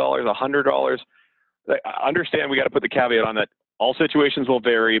 $100? I understand we got to put the caveat on that all situations will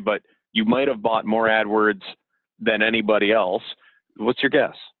vary, but you might have bought more AdWords than anybody else. What's your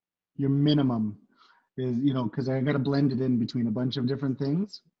guess? Your minimum is, because I got to blend it in between a bunch of different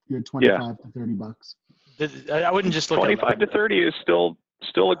things. You're 25 to $30. I wouldn't just look 25 to 30 is still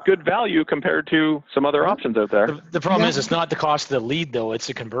a good value compared to some other options out there. The problem is it's not the cost of the lead, though. It's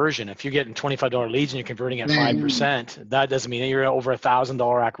the conversion. If you're getting $25 leads and you're converting at 5%, that doesn't mean that you're at over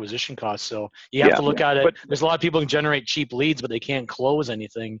 $1,000 acquisition cost. So you have to look at it. But there's a lot of people who can generate cheap leads, but they can't close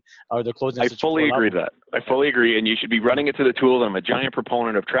anything, or they're closing. I fully agree with that. I fully agree, and you should be running it to the tools. I'm a giant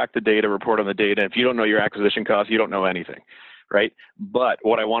proponent of track the data, report on the data. If you don't know your acquisition costs, you don't know anything, right? But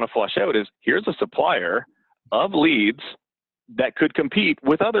what I want to flush out is here's a supplier of leads that could compete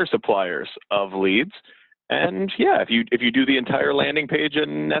with other suppliers of leads. And yeah, if you do the entire landing page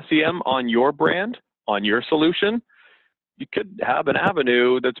in SEM on your brand, on your solution, you could have an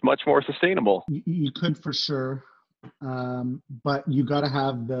avenue that's much more sustainable. You could for sure, but you got to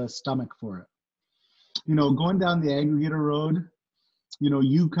have the stomach for it. Going down the aggregator road,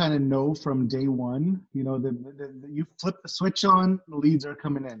 you kind of know from day one, you flip the switch on, the leads are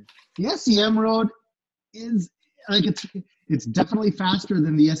coming in. The SEM road is like, it's definitely faster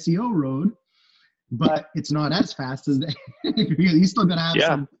than the SEO road, but it's not as fast as the you still gotta have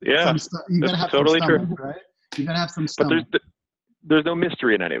some stuff. You gotta have totally some stomach, right? You gotta have some stomach. But there's no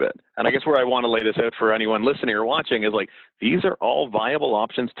mystery in any of it. And I guess where I want to lay this out for anyone listening or watching is like, these are all viable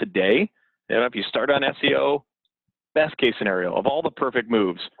options today. And if you start on SEO, best case scenario of all the perfect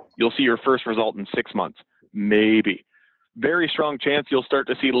moves, you'll see your first result in 6 months, maybe. Very strong chance you'll start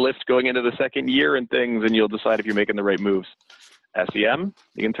to see lift going into the second year and things, and you'll decide if you're making the right moves. SEM,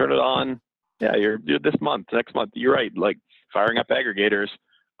 you can turn it on. Yeah, you're this month, next month. You're right. Like firing up aggregators,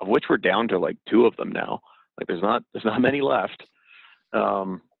 of which we're down to like 2 of them now. Like there's not many left.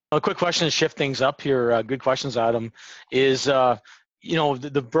 A quick question to shift things up here. Good questions, Adam. Is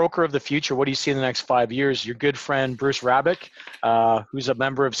the broker of the future, what do you see in the next 5 years? Your good friend, Bruce Rabick, who's a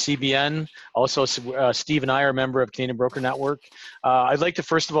member of CBN. Also, Steve and I are a member of Canadian Broker Network. I'd like to,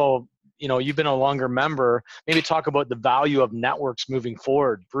 first of all, you've been a longer member, maybe talk about the value of networks moving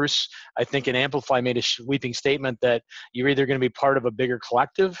forward. Bruce, I think in Amplify made a sweeping statement that you're either going to be part of a bigger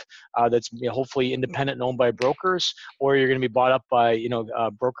collective that's hopefully independent and owned by brokers, or you're going to be bought up by,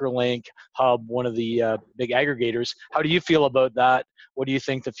 BrokerLink, Hub, one of the big aggregators. How do you feel about that? What do you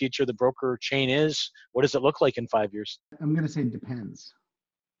think the future of the broker chain is? What does it look like in 5 years? I'm going to say it depends.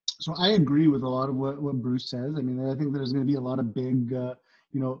 So I agree with a lot of what Bruce says. I mean, I think there's going to be a lot of big,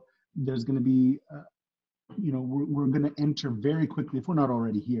 there's going to be, we're going to enter very quickly, if we're not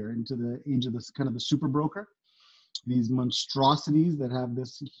already here, into the age of this kind of the super broker, these monstrosities that have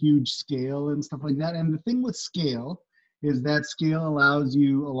this huge scale and stuff like that. And the thing with scale is that scale allows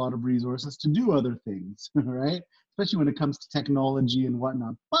you a lot of resources to do other things, right? Especially when it comes to technology and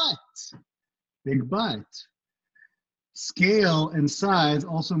whatnot. But, big but, scale and size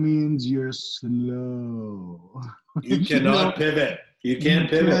also means you're slow. You cannot pivot. You can't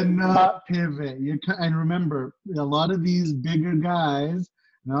pivot. You cannot pivot. And remember, a lot of these bigger guys,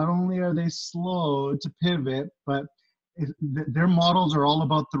 not only are they slow to pivot, but their models are all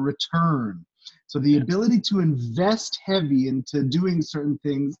about the return. So the ability to invest heavy into doing certain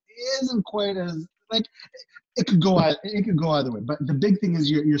things isn't quite as, like, it could go either way. But the big thing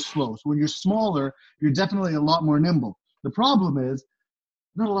is you're slow. So when you're smaller, you're definitely a lot more nimble. The problem is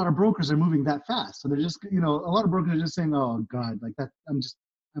not a lot of brokers are moving that fast. So they're just, a lot of brokers are just saying, oh God, like that, it's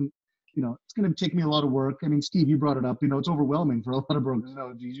going to take me a lot of work. I mean, Steve, you brought it up, it's overwhelming for a lot of brokers.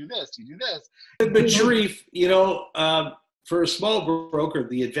 You do this, you do this. But Sherif, for a small broker,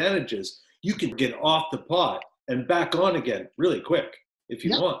 the advantage is you can get off the pot and back on again really quick if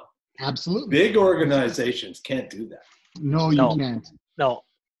you want. Absolutely. Big organizations can't do that. No, you can't. No.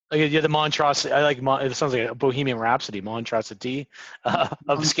 Yeah, the monstrosity. I like it sounds like a Bohemian Rhapsody, monstrosity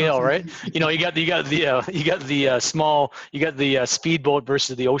of scale, right? You know, you got the small, you got the speedboat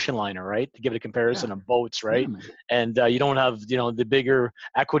versus the ocean liner, right? To give it a comparison of boats, right? And you don't have, you know, the bigger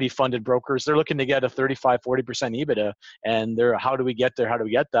equity funded brokers. They're looking to get a 35-40% EBITDA, and they're, how do we get there? How do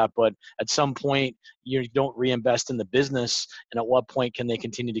we get that? But at some point, you don't reinvest in the business, and at what point can they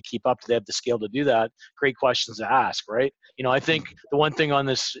continue to keep up? Do they have the scale to do that? Great questions to ask, right? You know, I think the one thing on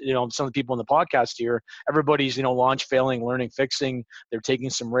this, you know, some of the people in the podcast here, everybody's, you know, launch, failing, learning, fixing. They're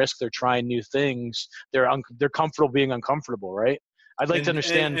taking some risk. They're trying new things. They're comfortable being uncomfortable, right? I'd like to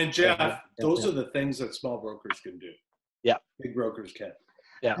understand. And Jeff, those are the things that small brokers can do. Yeah. Big brokers can't.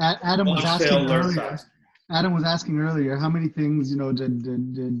 Yeah. Adam was asking earlier, how many things, you know, did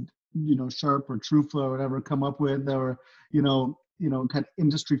you know, Sharp or Trufla or whatever come up with that were, you know, kind of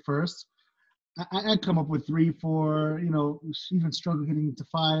industry first? I'd come up with 3, 4, you know, even struggle getting to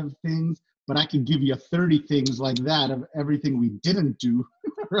 5 things, but I could give you 30 things like that of everything we didn't do,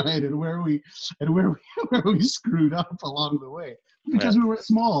 right? And where we screwed up along the way, because we were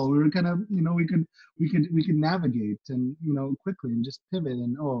small. We were kind of, you know, we could navigate and, you know, quickly and just pivot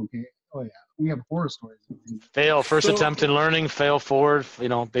and, oh yeah, we have horror stories. Fail, first attempt in learning, fail forward, you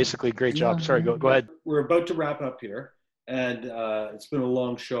know, basically great job. Sorry, go ahead. We're about to wrap up here, and it's been a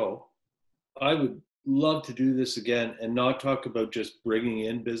long show. I would love to do this again and not talk about just bringing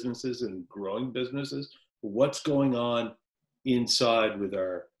in businesses and growing businesses, but what's going on inside with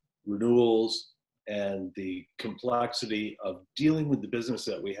our renewals and the complexity of dealing with the business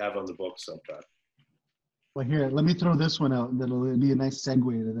that we have on the books sometimes. Well, here, let me throw this one out. That'll be a nice segue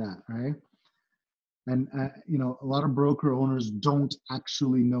to that, right? And, you know, a lot of broker owners don't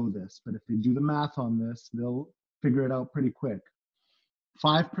actually know this, but if they do the math on this, they'll figure it out pretty quick.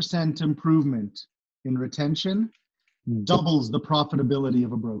 5% improvement in retention doubles the profitability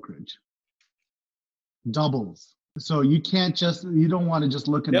of a brokerage. Doubles. So you don't want to just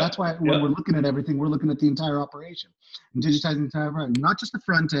look at, that's why when we're looking at everything, we're looking at the entire operation and digitizing the entire operation, not just the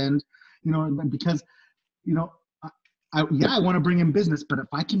front end, you know, because, you know, I want to bring in business, but if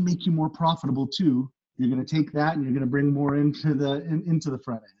I can make you more profitable too, you're going to take that and you're going to bring more into the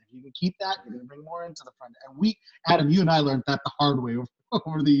front end. If you can keep that, you're going to bring more into the front end. And Adam, you and I learned that the hard way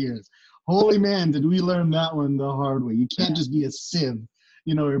over the years. Holy man, did we learn that one the hard way. You can't just be a sieve,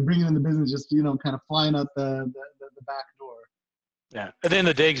 you know, you're bringing in the business, just, you know, kind of flying out the back door. Yeah. At the end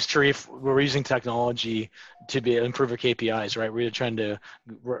of the day, Sherif, we're using technology to improve our KPIs, right? We're trying to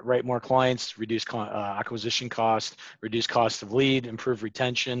write more clients, reduce acquisition cost, reduce cost of lead, improve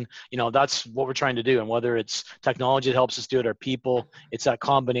retention. You know, that's what we're trying to do. And whether it's technology that helps us do it, our people, it's that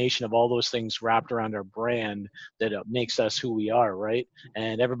combination of all those things wrapped around our brand that makes us who we are, right?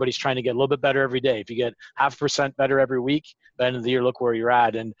 And everybody's trying to get a little bit better every day. If you get 0.5% better every week, by the end of the year, look where you're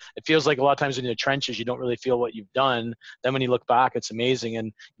at. And it feels like a lot of times in the trenches, you don't really feel what you've done. Then when you look back, it's amazing.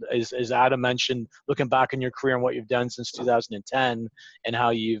 And as Adam mentioned, looking back in your career and what you've done since 2010 and how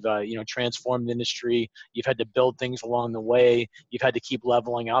you've you know, transformed the industry, you've had to build things along the way, you've had to keep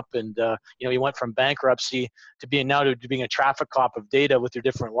leveling up, and you know, you went from bankruptcy to being a traffic cop of data with your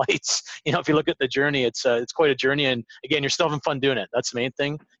different lights. You know, if you look at the journey, it's quite a journey. And again, you're still having fun doing it. That's the main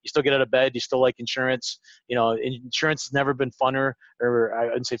thing. You still get out of bed. You still like insurance. You know, insurance has never been funner, or I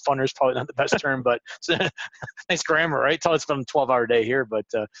wouldn't say funner is probably not the best term, but it's nice grammar, right? It's been a 12-hour day here, but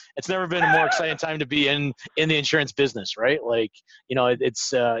it's never been a more exciting time to be in the insurance business, right? Like, you know,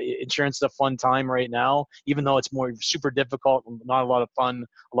 it's insurance is a fun time right now, even though it's more super difficult, not a lot of fun,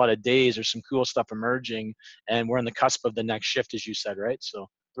 a lot of days. There's some cool stuff emerging, and we're on the cusp of the next shift, as you said, right? So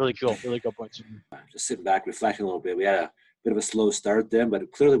really cool points. Just sitting back, reflecting a little bit. We had a bit of a slow start then, but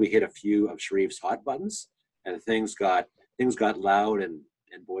clearly we hit a few of Sherif's hot buttons, and things got loud and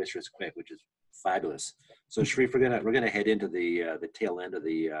boisterous quick, which is fabulous. So Sherif, we're gonna head into the tail end of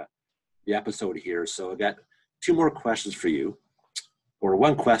the episode here. So I got 2 more questions for you, or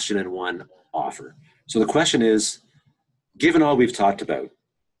 1 question and 1 offer. So the question is, given all we've talked about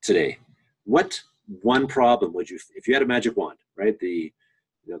today, what 1 problem would you, if you had a magic wand, right? The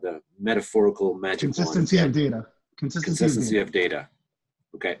metaphorical magic consistency wand. Of data. Consistency of data.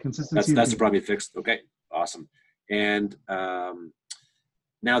 Okay. That's the problem you fixed. Okay. Awesome. And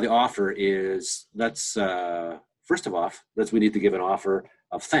now the offer is, first of all, we need to give an offer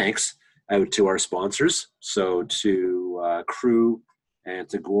of thanks out to our sponsors. So to Crew and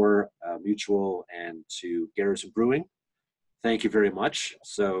to Gore Mutual and to Garrison Brewing. Thank you very much.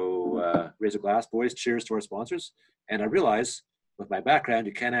 So raise a glass, boys. Cheers to our sponsors. And I realize with my background,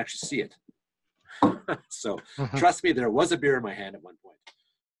 you can't actually see it. So trust me, there was a beer in my hand at one point.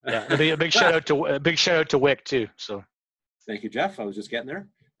 Yeah, and a big shout out to Wick too. So thank you, Jeff. I was just getting there.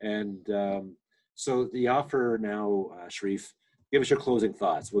 And so the offer now, Sherif, give us your closing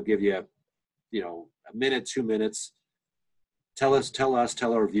thoughts. We'll give you, a minute, 2 minutes. Tell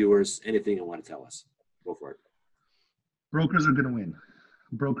our viewers anything you want to tell us. Go for it. Brokers are going to win.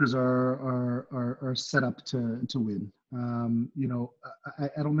 Brokers are set up to win.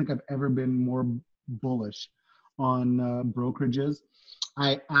 I don't think I've ever been more bullish on brokerages.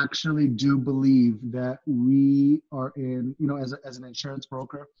 I actually do believe that we are in, as an insurance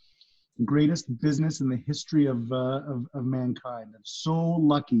broker, greatest business in the history of mankind. I'm so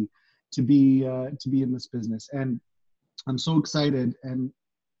lucky to be in this business, and I'm so excited, and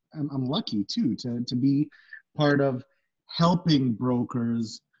I'm lucky too to be part of helping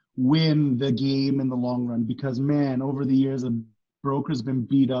brokers win the game in the long run. Because man, over the years, the brokers been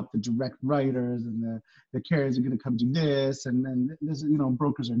beat up. The direct writers and the carriers are going to come do this, and this,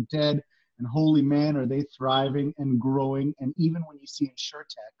 brokers are dead. And holy man, are they thriving and growing? And even when you see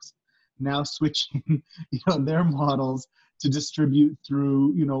insuretechs now switching, their models to distribute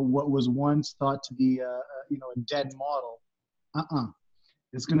through, what was once thought to be a dead model.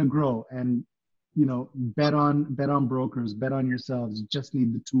 It's going to grow. And bet on brokers, bet on yourselves. You just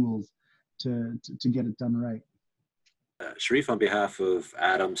need the tools to get it done right. Sherif, on behalf of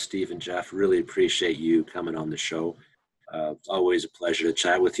Adam, Steve, and Jeff, really appreciate you coming on the show. Always a pleasure to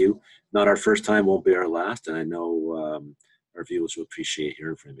chat with you. Not our first time, won't be our last, and I know our viewers will appreciate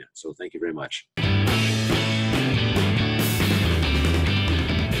hearing from you. So thank you very much.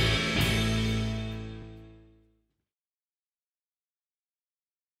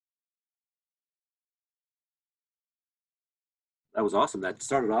 That was awesome. That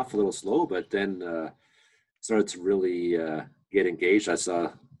started off a little slow, but then started to really get engaged. I saw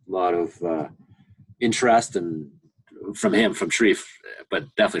a lot of interest and from Sherif, but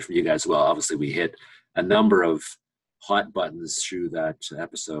definitely from you guys as well. Obviously, we hit a number of hot buttons through that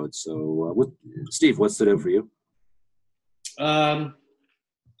episode. So, Steve, what stood out for you?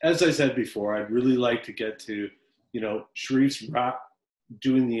 As I said before, I'd really like to get to, Sherif's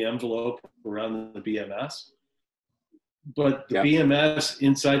doing the envelope around the BMS. But the BMS,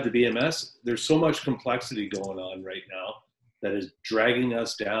 inside the BMS, there's so much complexity going on right now that is dragging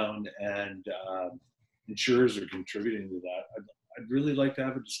us down, and insurers are contributing to that. I'd really like to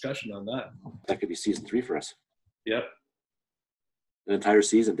have a discussion on that. That could be season 3 for us. Yep. An entire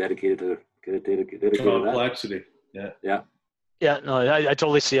season dedicated to complexity. That. Yeah. Yeah, no, I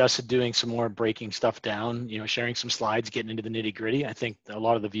totally see us doing some more breaking stuff down, sharing some slides, getting into the nitty gritty. I think a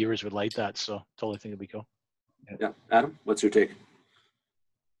lot of the viewers would like that. So totally think it'd be cool. Yeah, Adam, what's your take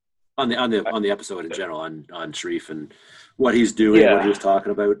on the episode in general on Sherif and what he's doing, what he was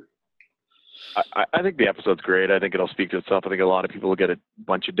talking about? I think the episode's great. I think it'll speak to itself. I think a lot of people will get a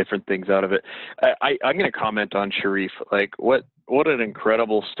bunch of different things out of it. I'm going to comment on Sherif. Like, what an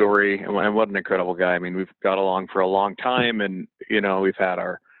incredible story, and what an incredible guy. I mean, we've got along for a long time, and we've had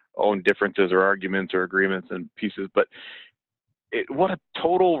our own differences or arguments or agreements and pieces, but what a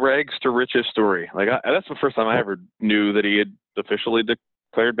total rags to riches story. Like, that's the first time I ever knew that he had officially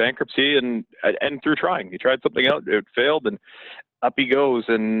declared bankruptcy, and through trying. He tried something out, it failed, and up he goes.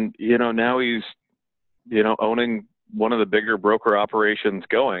 And, now he's, owning one of the bigger broker operations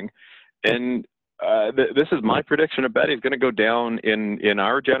going. And this is my prediction. I bet he's going to go down in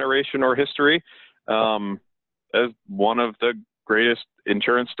our generation or history as one of the greatest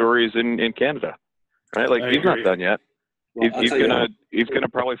insurance stories in Canada, right? Like, he's not done yet. Well, he's gonna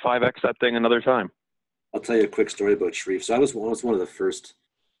probably 5x that thing another time. I'll tell you a quick story about Sherif. So I was one of the first,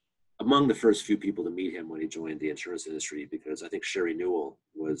 among the first few people to meet him when he joined the insurance industry, because I think Sherry Newell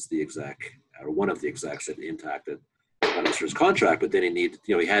was the exec, or one of the execs that impacted on his contract. But then he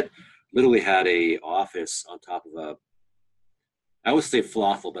literally had a office on top of a, I would say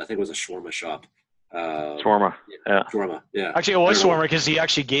falafel, but I think it was a shawarma shop. Shawarma, yeah. Shawarma, yeah. Actually, it was shawarma because he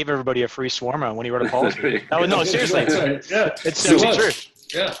actually gave everybody a free shawarma when he wrote a policy. No, seriously, it's true.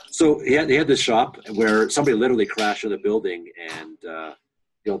 Yeah. So he had this shop where somebody literally crashed in the building, and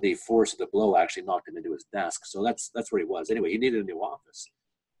the force of the blow actually knocked him into his desk. So that's where he was. Anyway, he needed a new office,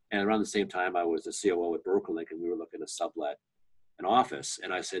 and around the same time, I was the COO at BrokerLink, and we were looking to sublet an office.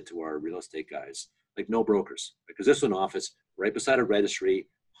 And I said to our real estate guys, like, no brokers, because this was an office right beside a registry,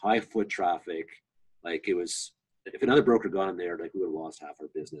 high foot traffic. Like, it was, if another broker got in there, like, we would have lost half our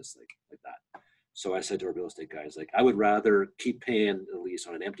business, like that. So I said to our real estate guys, like, I would rather keep paying the lease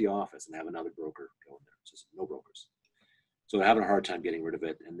on an empty office and have another broker go in there. Just no brokers. So I'm having a hard time getting rid of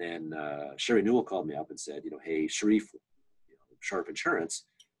it. And then Sherry Newell called me up and said, hey, Sherif, Sharp Insurance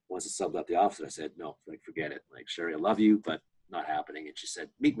wants to sublet the office. And I said, no, like, forget it. Like, Sherry, I love you, but not happening. And she said,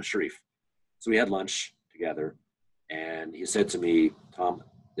 meet with Sherif. So we had lunch together, and he said to me, Tom,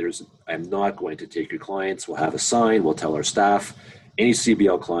 I'm not going to take your clients. We'll have a sign. We'll tell our staff, any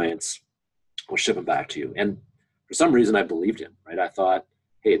CBL clients, we'll ship them back to you. And for some reason, I believed him, right? I thought,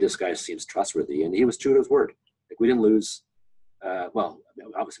 hey, this guy seems trustworthy. And he was true to his word. Like, we didn't lose, well,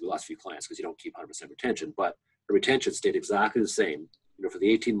 obviously we lost a few clients because you don't keep 100% retention, but the retention stayed exactly the same. You know, for the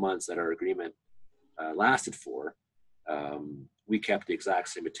 18 months that our agreement lasted for, we kept the exact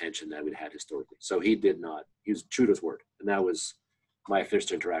same retention that we'd had historically. So he was true to his word. And that was my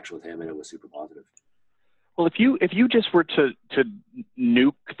first interaction with him, and it was super positive. Well, if you just were to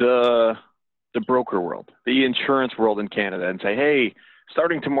nuke the broker world, the insurance world in Canada, and say, hey,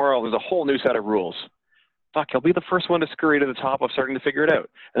 starting tomorrow, there's a whole new set of rules. Fuck, he'll be the first one to scurry to the top of starting to figure it out.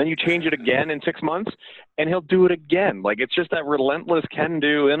 And then you change it again in 6 months, and he'll do it again. Like, it's just that relentless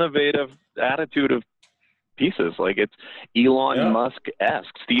can-do, innovative attitude of pieces. Like, it's Elon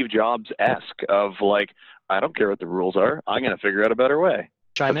Musk-esque, Steve Jobs-esque of, like, I don't care what the rules are. I'm going to figure out a better way.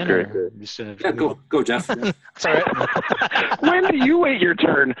 Chime in. Yeah, go, Jeff. It's all right. When do you wait your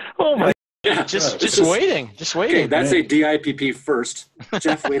turn? Oh, my. Yeah, just waiting. Okay, that's a DIPP first.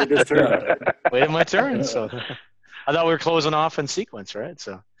 Jeff waited his turn. Waited my turn. So I thought we were closing off in sequence, right?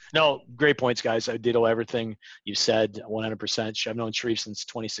 So no, great points, guys. I ditto everything you said 100%. I've known Sherif since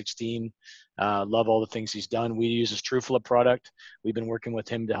 2016. Love all the things he's done. We use his Trufla product. We've been working with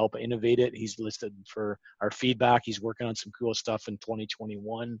him to help innovate it. He's listed for our feedback. He's working on some cool stuff in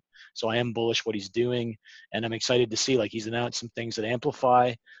 2021. So I am bullish what he's doing, and I'm excited to see, like, he's announced some things at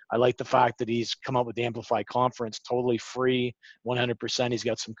Amplify. I like the fact that he's come up with the Amplify conference, totally free, 100%. He's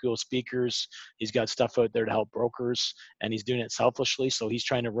got some cool speakers. He's got stuff out there to help brokers, and he's doing it selfishly. So he's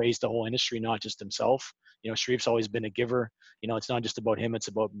trying to raise the whole industry, not just himself. You know, Sherif's always been a giver. You know, it's not just about him. It's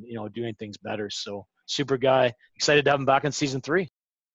about, you know, doing things better. So super guy. Excited to have him back in season 3.